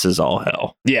badass as all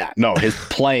hell. Yeah, no, his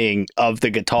playing of the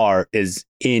guitar is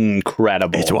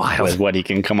incredible. It's wild. With what he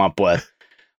can come up with.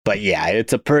 But yeah,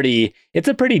 it's a pretty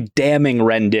damning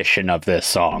rendition of this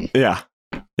song. Yeah.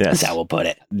 Yes. That's how we'll put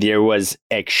it. There was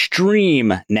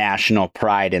extreme national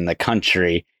pride in the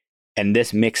country And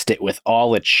this mixed it with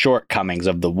all its shortcomings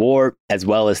of the war, as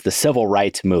well as the civil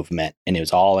rights movement. And it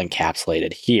was all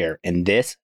encapsulated here. And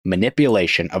this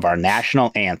manipulation of our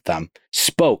national anthem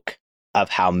spoke of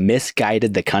how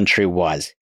misguided the country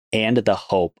was and the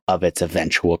hope of its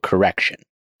eventual correction.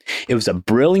 It was a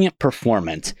brilliant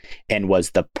performance and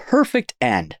was the perfect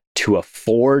end to a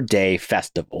 4-day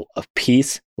festival of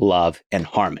peace, love, and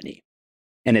harmony.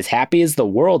 And as happy as the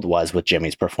world was with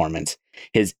Jimmy's performance,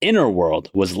 his inner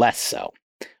world was less so.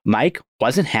 Mike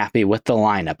wasn't happy with the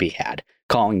lineup he had,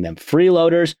 calling them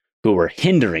freeloaders who were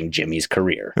hindering Jimmy's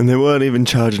career. And they weren't even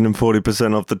charging him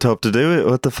 40% off the top to do it.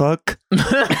 What the fuck?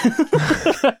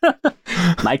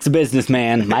 Mike's a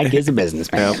businessman. Mike is a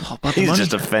businessman. Yep. He's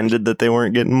just offended that they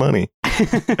weren't getting money.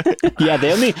 Yeah,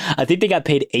 I think they got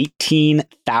paid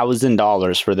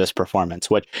 $18,000 for this performance,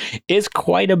 which is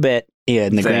quite a bit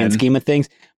in the grand scheme of things.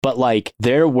 But like,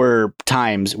 there were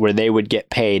times where they would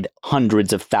get paid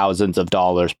hundreds of thousands of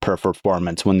dollars per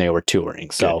performance when they were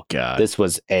touring. So this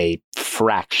was a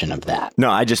fraction of that. No,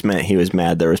 I just meant he was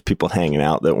mad there was people hanging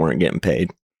out that weren't getting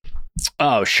paid.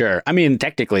 Oh, sure. I mean,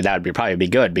 technically that would probably be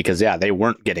good because, yeah, they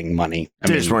weren't getting money.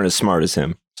 They just weren't as smart as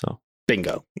him. So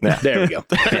bingo. Yeah. There we go.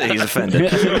 He's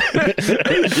offended.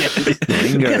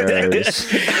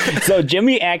 So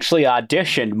Jimmy actually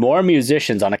auditioned more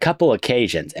musicians on a couple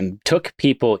occasions and took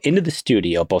people into the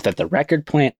studio, both at the record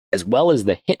plant as well as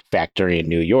the Hit Factory in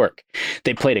New York.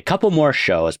 They played a couple more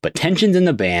shows, but tensions in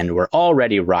the band were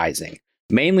already rising,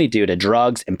 mainly due to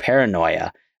drugs and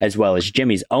paranoia, as well as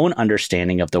Jimmy's own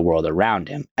understanding of the world around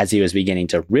him, as he was beginning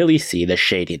to really see the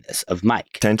shadiness of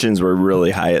Mike. Tensions were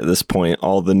really high at this point.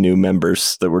 All the new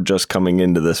members that were just coming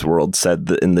into this world said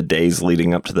that in the days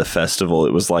leading up to the festival,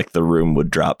 it was like the room would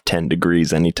drop 10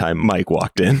 degrees anytime Mike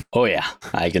walked in. Oh, yeah.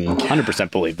 I can 100%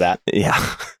 believe that. Yeah.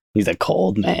 He's a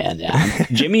cold man. Yeah.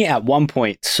 Jimmy at one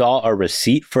point saw a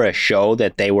receipt for a show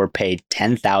that they were paid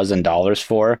 $10,000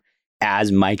 for,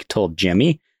 as Mike told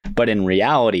Jimmy. But in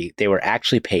reality, they were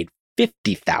actually paid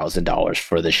 $50,000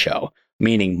 for the show,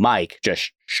 meaning Mike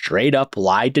just straight up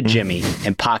lied to Jimmy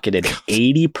and pocketed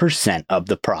 80% of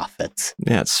the profits.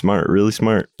 Yeah, it's smart, really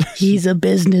smart. He's a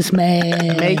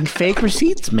businessman. Make fake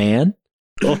receipts, man.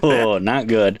 Oh, not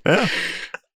good. Yeah.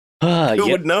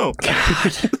 Who would know?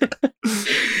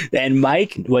 And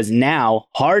Mike was now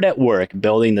hard at work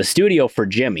building the studio for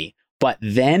Jimmy, but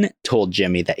then told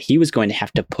Jimmy that he was going to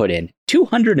have to put in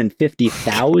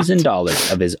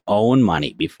 $250,000 of his own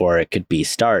money before it could be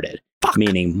started.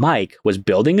 Meaning Mike was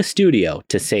building a studio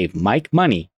to save Mike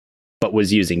money, but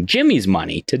was using Jimmy's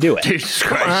money to do it.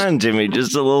 Come on, Jimmy,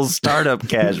 just a little startup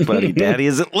cash, buddy. Daddy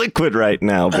isn't liquid right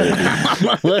now, baby.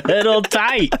 A little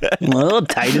tight in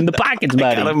the pockets,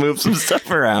 buddy. Gotta move some stuff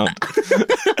around.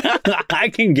 I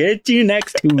can get you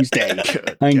next Tuesday.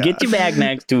 I can get you back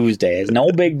next Tuesday. It's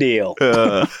no big deal.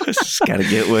 Just gotta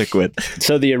get liquid.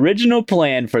 So the original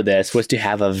plan for this was to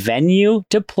have a venue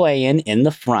to play in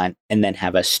the front and then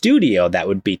have a studio that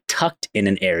would be tucked in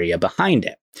an area behind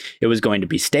it. It was going to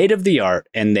be state of the art,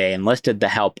 and they enlisted the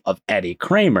help of Eddie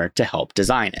Kramer to help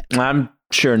design it. I'm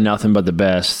sure nothing but the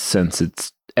best since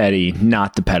it's Eddie,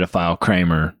 not the pedophile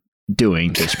Kramer,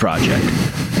 doing this project.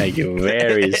 Thank you.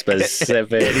 Very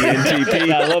specific. Eddie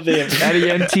NTP. I love the Eddie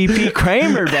NTP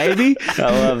Kramer, baby. I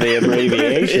love the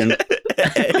abbreviation.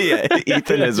 Yeah,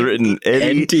 Ethan has written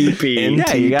Eddie NTP.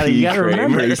 Yeah, you gotta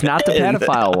remember, he's not the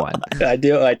pedophile one. I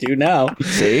do now.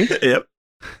 See? Yep.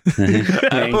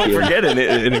 I won't forget it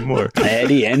anymore.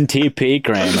 Eddie NTP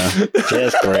Kramer.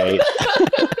 Just great.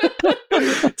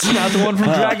 It's not the one from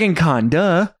Dragon Con,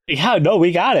 duh. Yeah, no,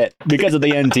 we got it because of the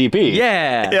NTP.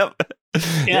 Yeah. Yep.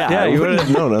 Yeah, you would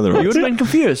have known otherwise. You would have been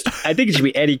confused. I think it should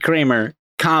be Eddie Kramer,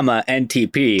 comma,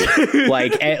 NTP.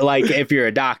 like if you're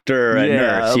a doctor or a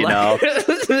nurse, you know.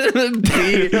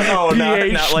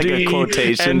 Not like a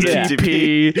quotation.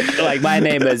 NTP. Like, my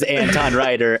name is Anton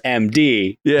Ryder,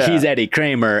 MD. Yeah. He's Eddie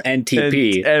Kramer,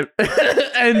 NTP.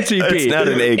 NTP. It's not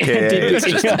an AKA. It's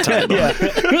just a title. Yeah.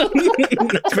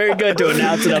 It's very good to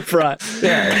announce it up front.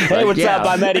 Yeah. Hey, what's up?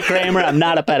 I'm Eddie Kramer. I'm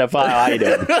not a pedophile. How you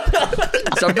doing?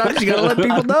 Sometimes you gotta let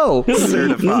people know.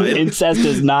 Certified. Incest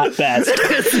is not best.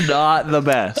 It's not the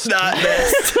best. Not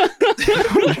best.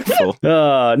 Wonderful.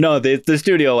 No, the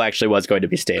studio actually was going to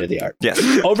be state of the art. Yes.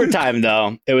 Over time,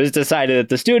 though, it was decided that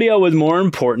the studio was more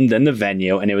important than the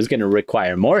venue, and it was going to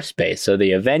require more space. So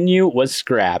the venue was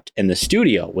scrapped, and the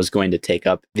studio was going to take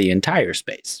up the entire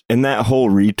space. And that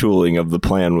whole retooling of the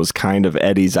plan was kind of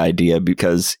Eddie's idea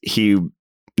because he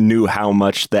knew how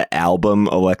much the album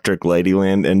Electric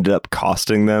Ladyland ended up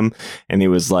costing them. And he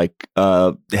was like,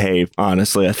 hey,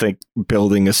 honestly, I think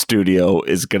building a studio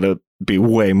is going to be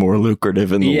way more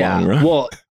lucrative in the long run. Well,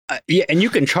 Yeah, and you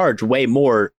can charge way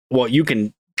more. Well, you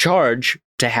can charge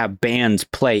to have bands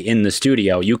play in the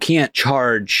studio. You can't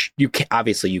charge.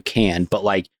 Obviously you can, but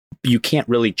like you can't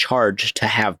really charge to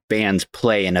have bands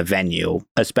play in a venue,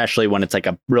 especially when it's like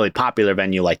a really popular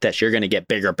venue like this. You're going to get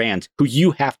bigger bands who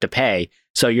you have to pay,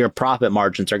 so your profit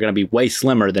margins are going to be way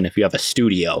slimmer than if you have a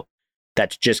studio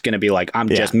that's just going to be like, I'm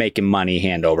just making money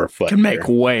hand over foot. Can make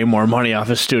way more money off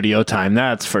of studio time,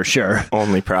 that's for sure.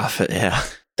 Only profit, yeah.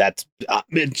 That's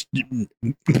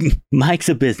Mike's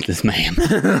a businessman.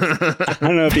 I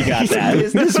don't know if you got that.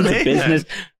 Businessman.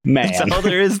 That's all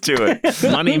there is to it.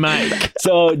 Money Mike.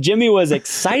 So Jimmy was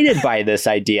excited by this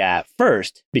idea at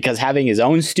first because having his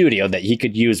own studio that he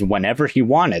could use whenever he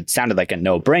wanted sounded like a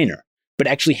no-brainer. But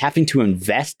actually having to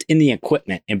invest in the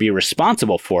equipment and be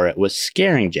responsible for it was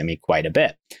scaring Jimmy quite a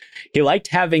bit. He liked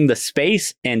having the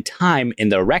space and time in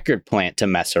the record plant to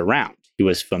mess around. He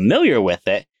was familiar with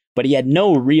it, but he had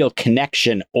no real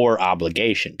connection or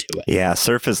obligation to it. Yeah,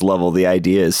 surface level, the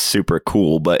idea is super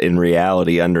cool, but in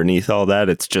reality, underneath all that,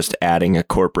 it's just adding a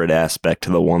corporate aspect to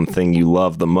the one thing you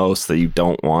love the most that you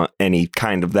don't want any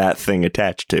kind of that thing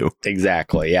attached to.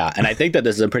 Exactly, yeah. And I think that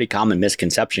this is a pretty common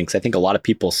misconception because I think a lot of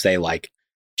people say like,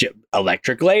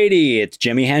 Electric Lady, it's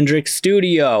Jimi Hendrix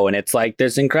studio, and it's like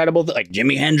this incredible like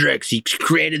Jimi Hendrix, he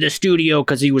created a studio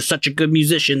because he was such a good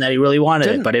musician that he really wanted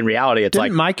it. But in reality, it's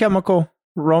like My Chemical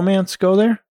Romance go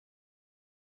there?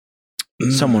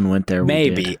 Someone went there.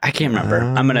 Maybe. I can't remember.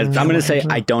 I'm gonna say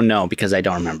I don't know because I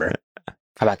don't remember.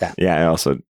 How about that? Yeah,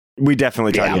 we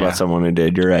definitely talked about someone who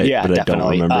did. You're right. Yeah, but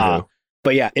definitely. I don't remember who.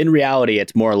 But yeah, in reality,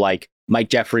 it's more like Mike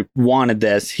Jeffrey wanted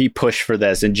this, he pushed for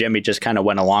this, and Jimmy just kind of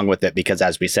went along with it because,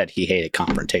 as we said, he hated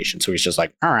confrontation. So he's just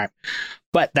like, all right.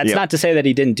 But that's not to say that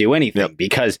he didn't do anything,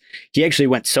 because he actually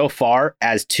went so far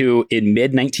as to, in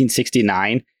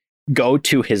mid-1969, go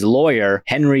to his lawyer,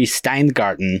 Henry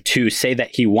Steingarten, to say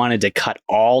that he wanted to cut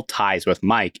all ties with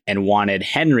Mike and wanted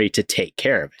Henry to take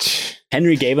care of it.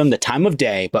 Henry gave him the time of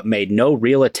day, but made no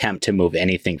real attempt to move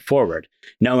anything forward,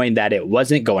 knowing that it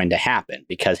wasn't going to happen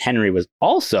because Henry was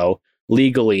also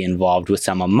legally involved with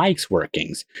some of Mike's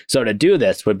workings. So to do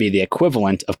this would be the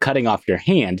equivalent of cutting off your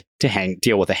hand to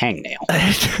deal with a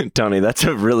hangnail. Tony, that's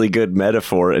a really good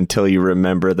metaphor until you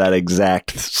remember that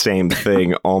exact same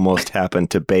thing almost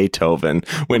happened to Beethoven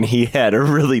when he had a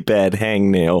really bad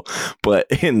hangnail. But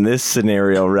in this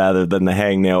scenario, rather than the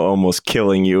hangnail almost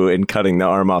killing you and cutting the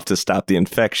arm off to stop the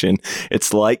infection,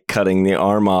 it's like cutting the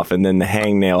arm off and then the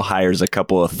hangnail hires a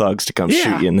couple of thugs to come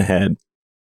shoot you in the head.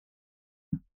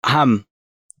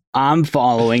 I'm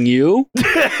following you.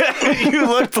 You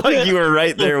looked like you were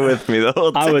right there with me the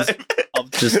whole time. I was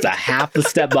just a half a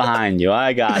step behind you.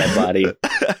 I got it, buddy.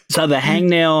 So the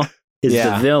hangnail is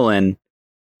the villain.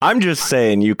 I'm just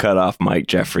saying, you cut off Mike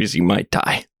Jeffries, you might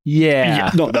die.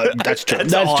 Yeah. No, that's true.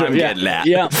 That's all true. I'm getting at.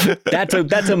 Yeah. That's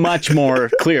a much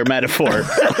more clear metaphor.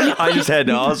 I just had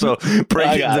to also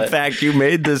bring in the fact you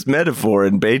made this metaphor,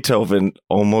 and Beethoven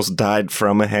almost died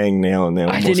from a hangnail, and they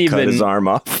almost cut his arm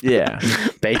off. Yeah.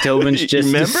 Beethoven's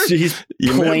just he's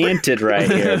planted right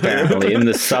here, apparently, in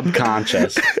the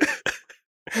subconscious.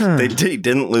 They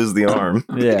didn't lose the arm.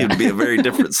 Yeah. It'd be a very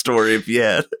different story if you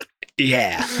had.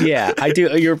 Yeah, I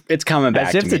do. It's coming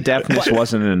back. As if the deafness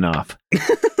wasn't enough.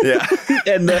 Yeah,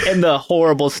 and the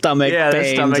horrible stomach pains,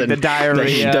 the stomach, and the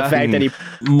diarrhea, the fact that he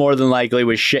more than likely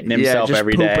was shitting himself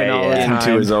every day all the time.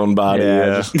 into his own body.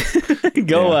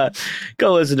 Go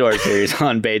listen to our series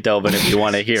on Beethoven if you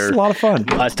want to hear. It's a lot of fun.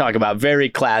 Us talk about very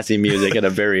classy music and a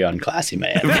very unclassy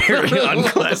man. Very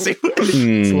unclassy.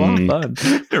 It's a lot of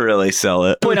fun. Really sell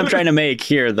it. The point I'm trying to make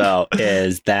here, though,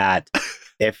 is that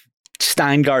if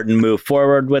Steingarten moved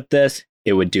forward with this,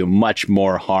 it would do much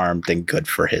more harm than good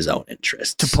for his own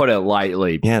interests. To put it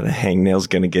lightly. Yeah, the hangnail's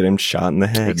going to get him shot in the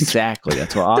head. Exactly.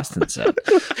 That's what Austin said.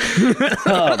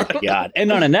 Oh, my God.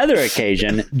 And on another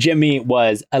occasion, Jimmy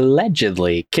was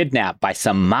allegedly kidnapped by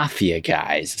some mafia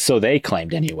guys, so they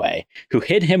claimed anyway, who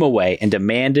hid him away and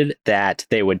demanded that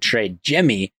they would trade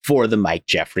Jimmy for the Mike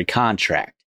Jeffrey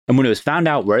contract. And when it was found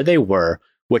out where they were,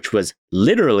 which was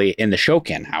literally in the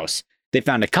Shokan house, they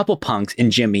found a couple punks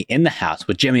and Jimmy in the house,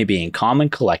 with Jimmy being calm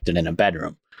and collected in a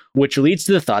bedroom, which leads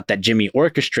to the thought that Jimmy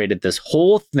orchestrated this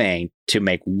whole thing to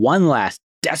make one last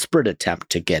desperate attempt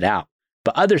to get out.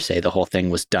 But others say the whole thing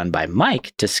was done by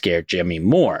Mike to scare Jimmy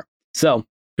more. So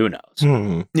Who knows?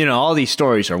 Hmm. You know, all these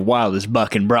stories are wild as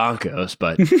bucking Broncos,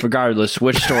 but regardless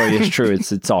which story is true,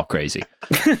 it's all crazy.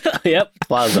 Yep.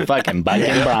 Well, the fucking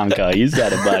bucking Bronco. You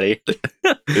said it, buddy.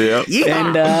 Yep.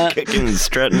 And Kicking and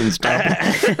strutting and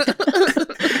stomping.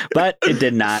 but it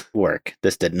did not work.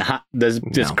 This No.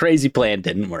 crazy plan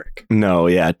didn't work. No,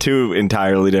 yeah, two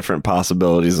entirely different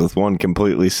possibilities with one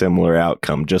completely similar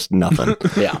outcome, just nothing.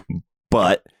 Yeah.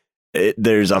 But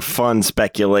there's a fun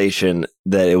speculation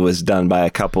that it was done by a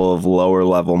couple of lower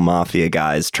level mafia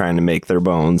guys trying to make their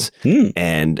bones,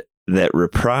 and that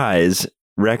Reprise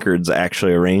Records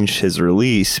actually arranged his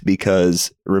release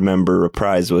because, remember,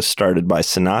 Reprise was started by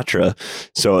Sinatra.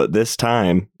 So at this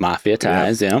time, Mafia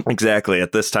ties, yeah. exactly,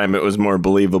 at this time, it was more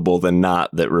believable than not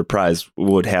that Reprise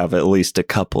would have at least a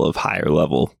couple of higher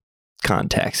level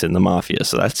contacts in the mafia.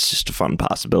 So that's just a fun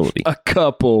possibility. A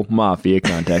couple mafia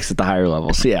contacts at the higher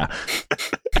levels. Yeah.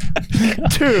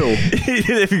 Two.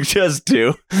 Just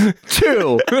two.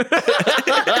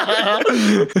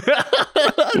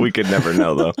 We could never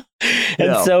know, though.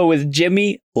 And so with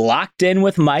Jimmy locked in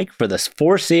with Mike for the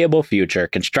foreseeable future,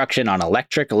 construction on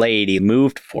Electric Lady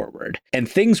moved forward. And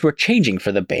things were changing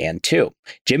for the band, too.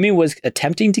 Jimmy was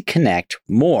attempting to connect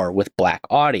more with black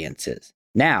audiences,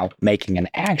 now making an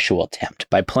actual attempt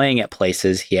by playing at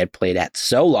places he had played at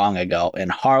so long ago in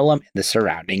Harlem and the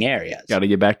surrounding areas. Got to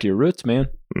get back to your roots, man.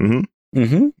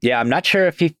 Mm-hmm. Yeah, I'm not sure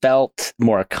if he felt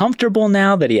more comfortable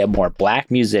now that he had more black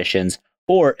musicians,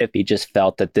 or if he just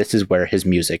felt that this is where his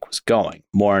music was going,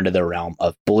 more into the realm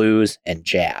of blues and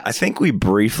jazz. I think we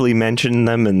briefly mentioned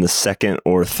them in the second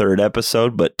or third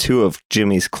episode, but two of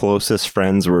Jimmy's closest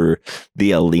friends were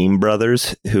the Aleem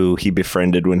brothers, who he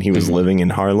befriended when he was living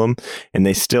in Harlem, and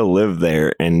they still live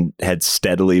there and had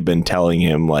steadily been telling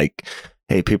him, like,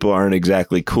 hey, people aren't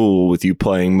exactly cool with you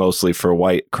playing mostly for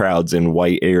white crowds in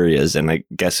white areas. And I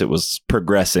guess it was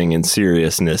progressing in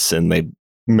seriousness, and they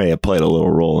may have played a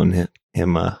little role in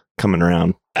him coming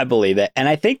around. I believe it. And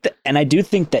I think that, and I do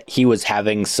think that he was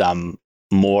having some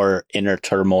more inner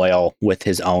turmoil with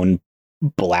his own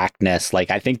blackness.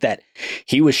 Like, I think that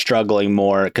he was struggling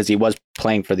more because he was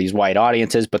playing for these white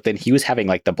audiences, but then he was having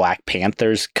like the Black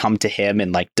Panthers come to him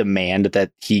and like demand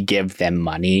that he give them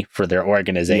money for their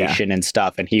organization and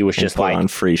stuff. And he was just put like on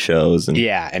free shows. And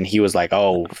and he was like,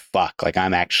 oh, fuck. Like,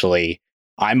 I'm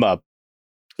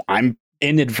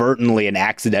inadvertently and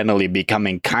accidentally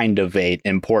becoming kind of an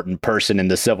important person in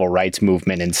the civil rights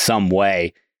movement in some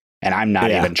way, and I'm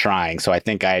not even trying. So I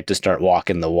think I had to start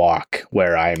walking the walk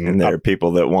where I'm. And there are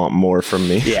people that want more from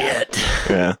me.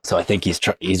 Yeah. So I think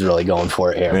he's really going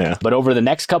for it here. Yeah. But over the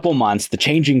next couple months, the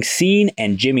changing scene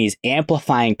and Jimmy's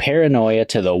amplifying paranoia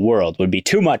to the world would be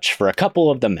too much for a couple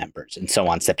of the members. And so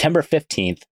on September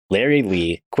 15th, Larry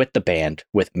Lee quit the band,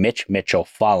 with Mitch Mitchell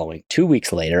following 2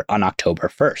 weeks later on October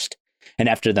 1st. And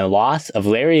after the loss of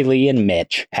Larry Lee and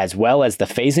Mitch, as well as the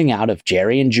phasing out of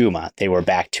Jerry and Juma, they were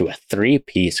back to a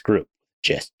three-piece group.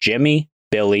 Just Jimmy,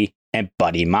 Billy, and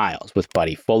Buddy Miles, with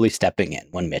Buddy fully stepping in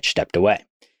when Mitch stepped away.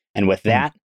 And with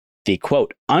that, the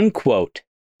quote-unquote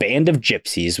Band of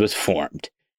Gypsies was formed.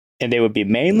 And they would be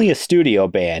mainly a studio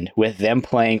band, with them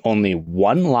playing only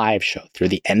one live show through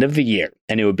the end of the year.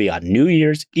 And it would be on New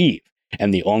Year's Eve.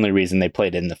 And the only reason they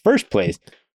played it in the first place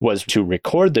was to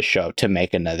record the show to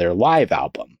make another live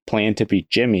album, planned to be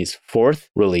Jimmy's fourth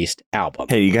released album.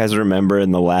 Hey, you guys remember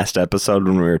in the last episode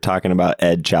when we were talking about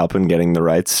Ed Chalpin getting the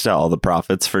rights to all the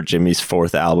profits for Jimmy's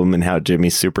fourth album, and how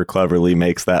Jimmy super cleverly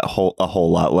makes that a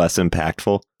whole lot less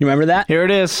impactful? You remember that? Here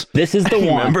it is. This is the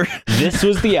one. Remember? This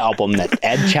was the album that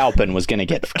Ed Chalpin was going to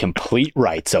get complete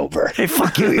rights over. Hey,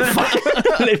 fuck you, you fuck.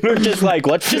 They were just like,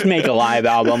 let's just make a live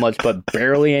album. Let's put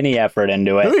barely any effort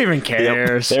into it. Who even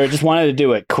cares? They just wanted to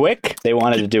do it quick. They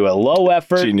wanted to do it low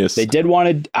effort. Genius. They did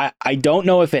want to. I don't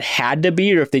know if it had to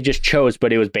be or if they just chose,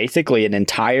 but it was basically an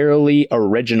entirely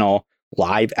original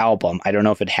live album. I don't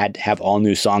know if it had to have all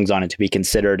new songs on it to be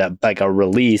considered a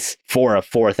release for a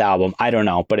fourth album. I don't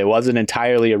know, but it was an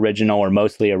entirely original or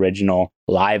mostly original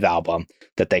live album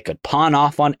that they could pawn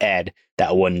off on Ed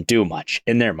that wouldn't do much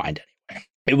in their mind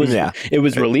anyway. It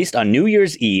was released on New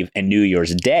Year's Eve and New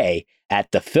Year's Day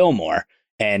at the Fillmore.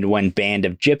 And when Band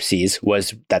of Gypsies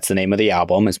that's the name of the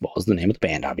album, as well as the name of the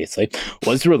band, obviously,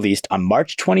 was released on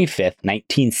March 25th,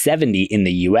 1970 in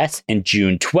the US and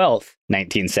June 12th,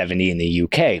 1970 in the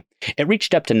UK. It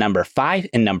reached up to number 5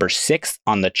 and number 6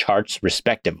 on the charts,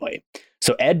 respectively.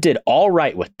 So Ed did all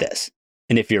right with this.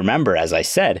 And if you remember, as I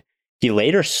said, he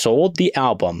later sold the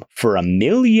album for $1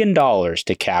 million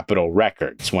to Capitol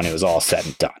Records when it was all said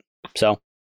and done. So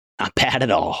Not bad at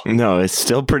all. No, it's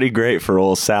still pretty great for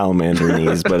old salamander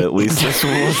knees, but at least this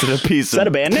one wasn't a piece Is that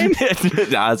a band name?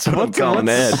 That's what I'm calling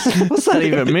it. What's that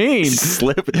even mean?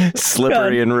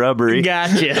 Slippery and rubbery.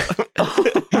 Gotcha.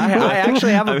 I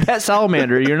actually have a pet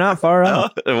salamander. You're not far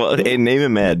off. Well, hey, name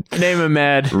him Ed. Name him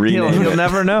Ed. Rename He'll it.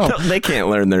 never know. No, they can't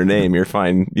learn their name. You're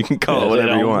fine. You can call Yeah, it whatever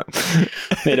they you don't. want.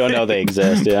 They don't know they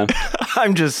exist, yeah.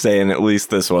 I'm just saying, at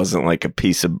least this wasn't like a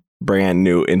piece of brand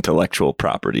new intellectual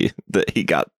property that he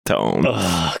got to own.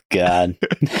 Oh, God.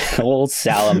 Old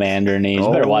salamander knees.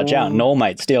 You better watch out. Noel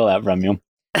might steal that from you.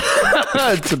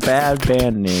 It's a bad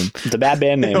band name. It's a bad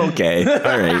band name. Okay.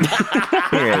 All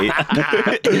right. All right.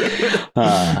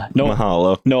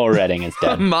 Mahalo. Noel Redding is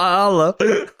dead. Mahalo.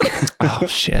 Oh,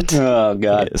 shit. Oh,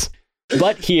 God. Yes.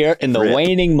 But here, in the Rip.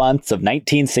 waning months of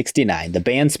 1969, the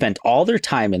band spent all their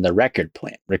time in the record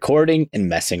plant, recording and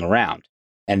messing around.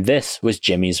 And this was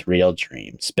Jimmy's real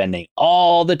dream, spending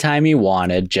all the time he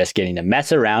wanted just getting to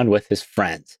mess around with his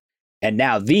friends. And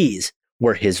now these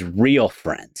were his real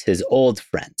friends, his old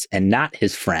friends, and not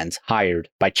his friends hired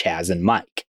by Chaz and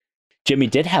Mike. Jimmy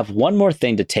did have one more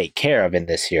thing to take care of in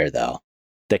this year, though: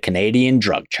 the Canadian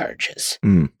drug charges.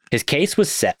 His case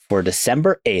was set for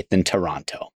December 8th in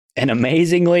Toronto. And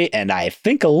amazingly, and I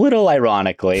think a little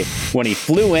ironically, when he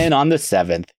flew in on the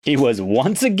 7th, he was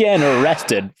once again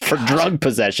arrested for drug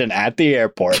possession at the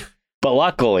airport. But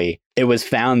luckily, it was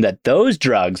found that those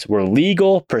drugs were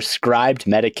legal prescribed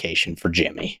medication for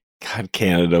Jimmy. God,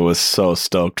 Canada was so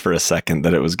stoked for a second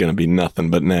that it was going to be nothing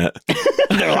but net.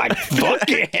 They're like, fuck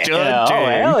yeah. Oh,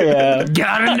 dang. hell yeah.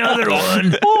 Got another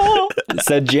one.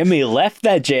 So Jimmy left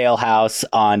that jailhouse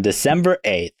on December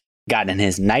 8th, got in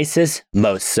his nicest,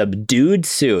 most subdued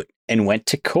suit, and went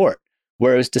to court,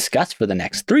 where it was discussed for the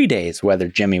next 3 days whether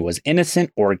Jimmy was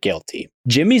innocent or guilty.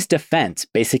 Jimmy's defense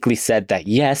basically said that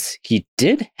yes, he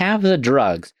did have the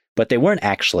drugs, but they weren't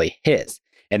actually his.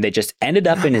 And they just ended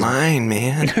up in his... Mine,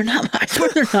 man. They're not mine. I swear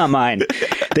they're not mine.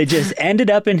 They just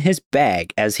ended up in his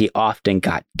bag as he often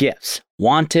got gifts,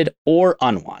 wanted or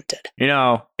unwanted. You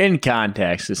know, in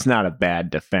context, it's not a bad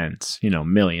defense. You know,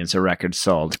 millions of records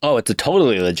sold. Oh, it's a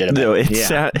totally legitimate. No, it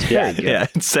Yeah.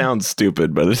 it sounds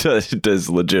stupid, but it is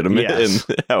legitimate Yes.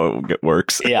 in how it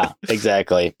works. Yeah,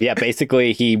 exactly. Yeah,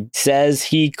 basically, he says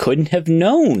he couldn't have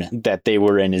known that they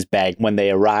were in his bag when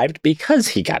they arrived because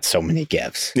he got so many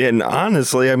gifts. And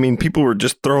honestly, I mean, people were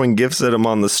just throwing gifts at him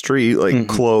on the street, like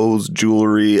clothes,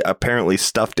 jewelry. Apparently,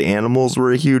 stuffed animals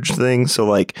were a huge thing. So,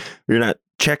 like, you're not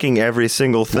checking every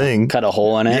single thing. Cut a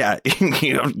hole in it. Yeah,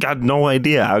 you got no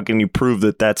idea. How can you prove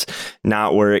that that's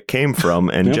not where it came from?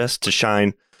 And Yep. just to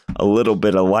shine a little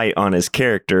bit of light on his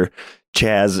character,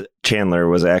 Chaz Chandler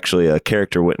was actually a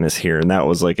character witness here, and that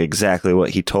was like exactly what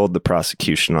he told the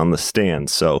prosecution on the stand.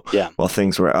 So Yeah. while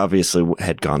things were obviously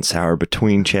had gone sour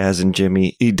between Chaz and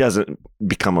Jimmy, he doesn't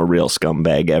become a real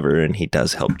scumbag ever, and he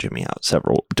does help Jimmy out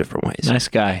several different ways. Nice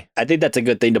guy. I think that's a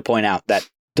good thing to point out that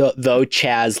though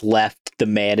Chaz left the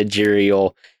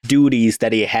managerial duties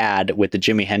that he had with the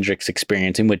Jimi Hendrix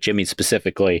experience and with Jimmy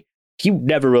specifically, he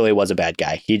never really was a bad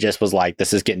guy. He just was like,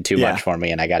 this is getting too much for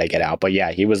me and I got to get out. But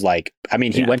yeah, he was like, I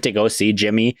mean, he went to go see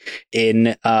Jimmy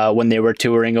in when they were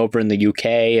touring over in the UK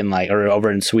and like, or over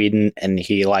in Sweden. And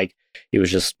he was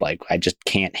just like, I just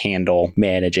can't handle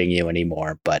managing you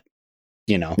anymore. But,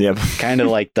 you know, Yep. kind of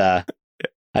like the,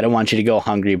 I don't want you to go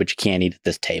hungry, but you can't eat at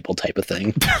this table type of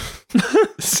thing.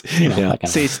 You know, Yeah. that kind of-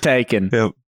 Seats taken.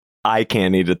 Yep. I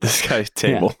can't eat at this guy's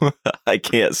table. I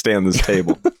can't stand this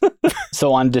table.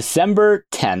 So on December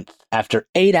 10th, after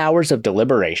 8 hours of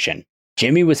deliberation,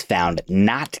 Jimmy was found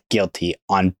not guilty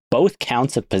on both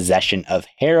counts of possession of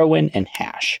heroin and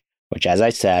hash, which, as I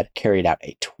said, carried out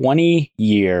a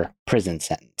 20-year prison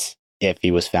sentence if he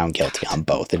was found guilty on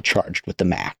both and charged with the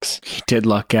max. He did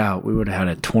luck out. We would have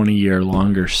had a 20-year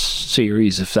longer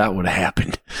series if that would have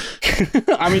happened.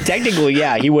 I mean, technically,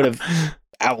 yeah, he would have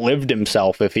outlived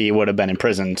himself if he would have been in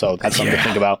prison. So that's something to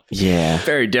think about. Yeah.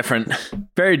 Very different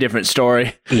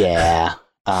story. Yeah.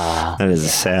 That is a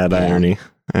sad irony.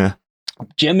 Yeah.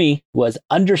 Jimmy was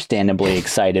understandably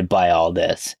excited by all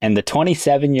this, and the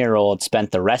 27-year-old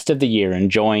spent the rest of the year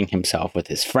enjoying himself with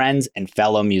his friends and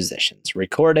fellow musicians,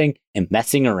 recording and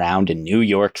messing around in New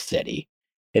York City.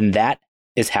 And that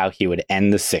is how he would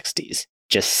end the 60s.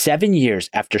 Just 7 years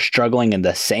after struggling in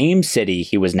the same city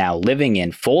he was now living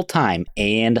in full-time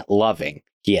and loving,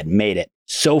 he had made it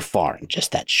so far in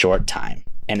just that short time.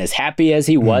 And as happy as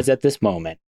he was at this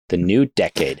moment, the new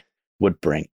decade would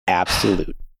bring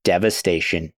absolute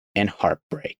devastation and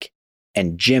heartbreak.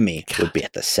 And Jimmy would be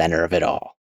at the center of it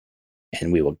all.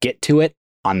 And we will get to it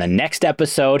on the next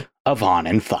episode of On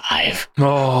in 5.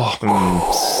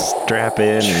 Strap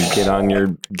in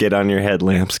and get on your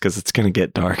headlamps because it's gonna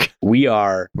get dark.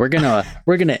 We're gonna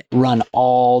run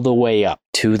all the way up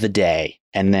to the day,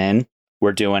 and then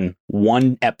we're doing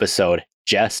one episode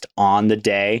just on the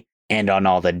day and on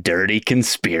all the dirty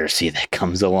conspiracy that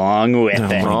comes along with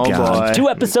it. my God. boy. 2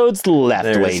 episodes left,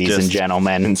 There's ladies and just-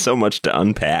 gentlemen. And so much to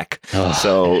unpack. Oh,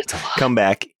 So it's a lot. come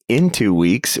back in 2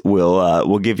 weeks.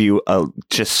 We'll give you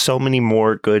just so many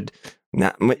more good,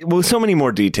 so many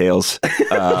more details.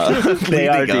 They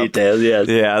are leading up. details, yes.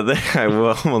 Yeah, I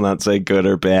will not say good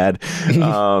or bad.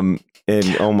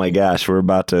 And oh my gosh, we're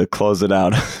about to close it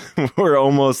out. We're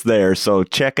almost there. So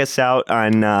check us out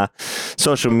on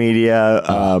social media.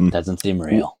 Doesn't seem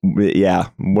real. Yeah,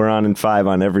 we're on in 5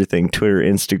 on everything. Twitter,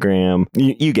 Instagram.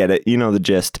 You get it. You know the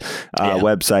gist.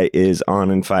 Website is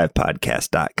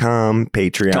onin5podcast.com.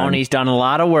 Patreon. Tony's done a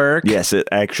lot of work. Yes, it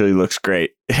actually looks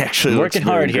great. It actually Working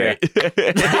looks hard here.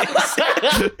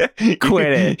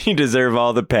 Quit it. You deserve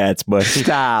all the pats, but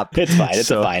Stop. It's fine. It's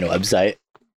So- a fine website.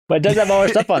 But it does have all our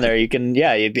stuff on there. You can,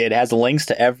 it has links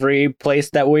to every place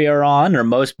that we are on, or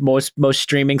most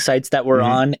streaming sites that we're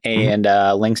on, and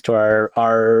links to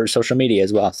our social media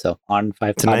as well. So on 5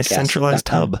 it's a nice centralized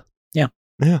hub. Yeah.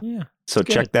 So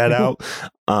Good. check that out.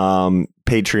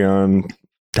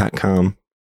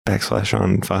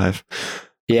 Patreon.com/on5.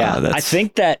 Yeah, that's- I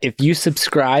think that if you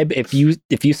subscribe, if you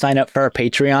sign up for our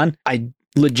Patreon, I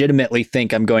legitimately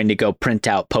think I'm going to go print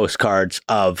out postcards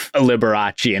of a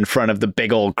Liberace in front of the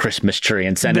big old Christmas tree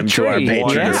and send The them to our tree,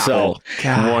 patrons. yeah. So,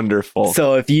 Wonderful.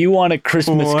 so if you want a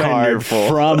Christmas Wonderful. card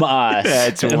from us,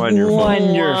 That's wonderful.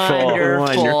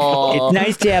 Wonderful. It's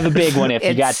nice to have a big one if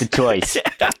you got the choice.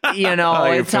 You know, Oh,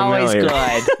 you're it's always familiar.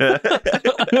 good.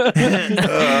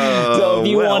 So if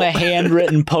you want a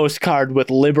handwritten postcard with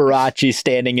Liberace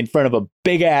standing in front of a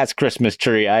big ass Christmas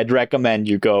tree, I'd recommend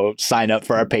you go sign up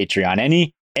for our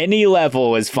Patreon. Any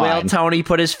level is Will fine. Tony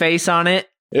put his face on it?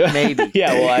 Maybe.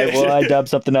 Yeah, will I dub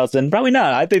something else in? Probably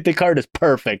not. I think the card is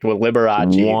perfect with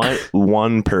Liberace.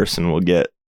 One person will get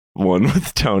one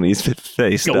with Tony's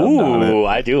face dubbed on it. Ooh,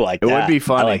 I do like It that. would be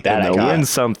funny. I like that. And I they'll got win it.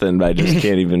 something, but I just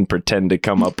can't even pretend to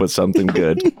come up with something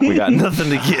good. We got nothing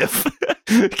to give.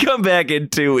 Come back in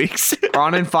 2 weeks.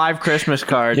 On in 5 Christmas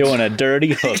cards. You want a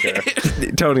dirty hooker?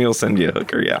 Tony will send you a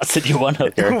hooker, yeah. I said you want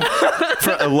hooker.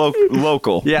 For a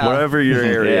local. Yeah. Wherever your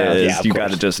area is, of you course.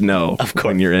 got to just know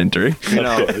when you're entering. You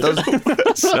know, those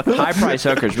high price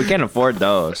hookers, we can't afford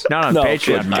those. Not on No,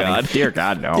 Patreon good money. God. Dear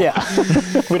God, no. Yeah,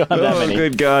 we don't have that Oh, many.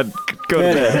 good God. Go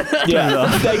to bed. Yeah.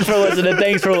 Thanks for listening.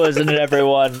 Thanks for listening,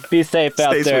 everyone. Be safe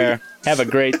out Stay there. Have a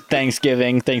great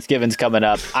Thanksgiving. Thanksgiving's coming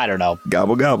up. I don't know.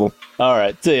 Gobble, gobble. All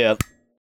right. See ya.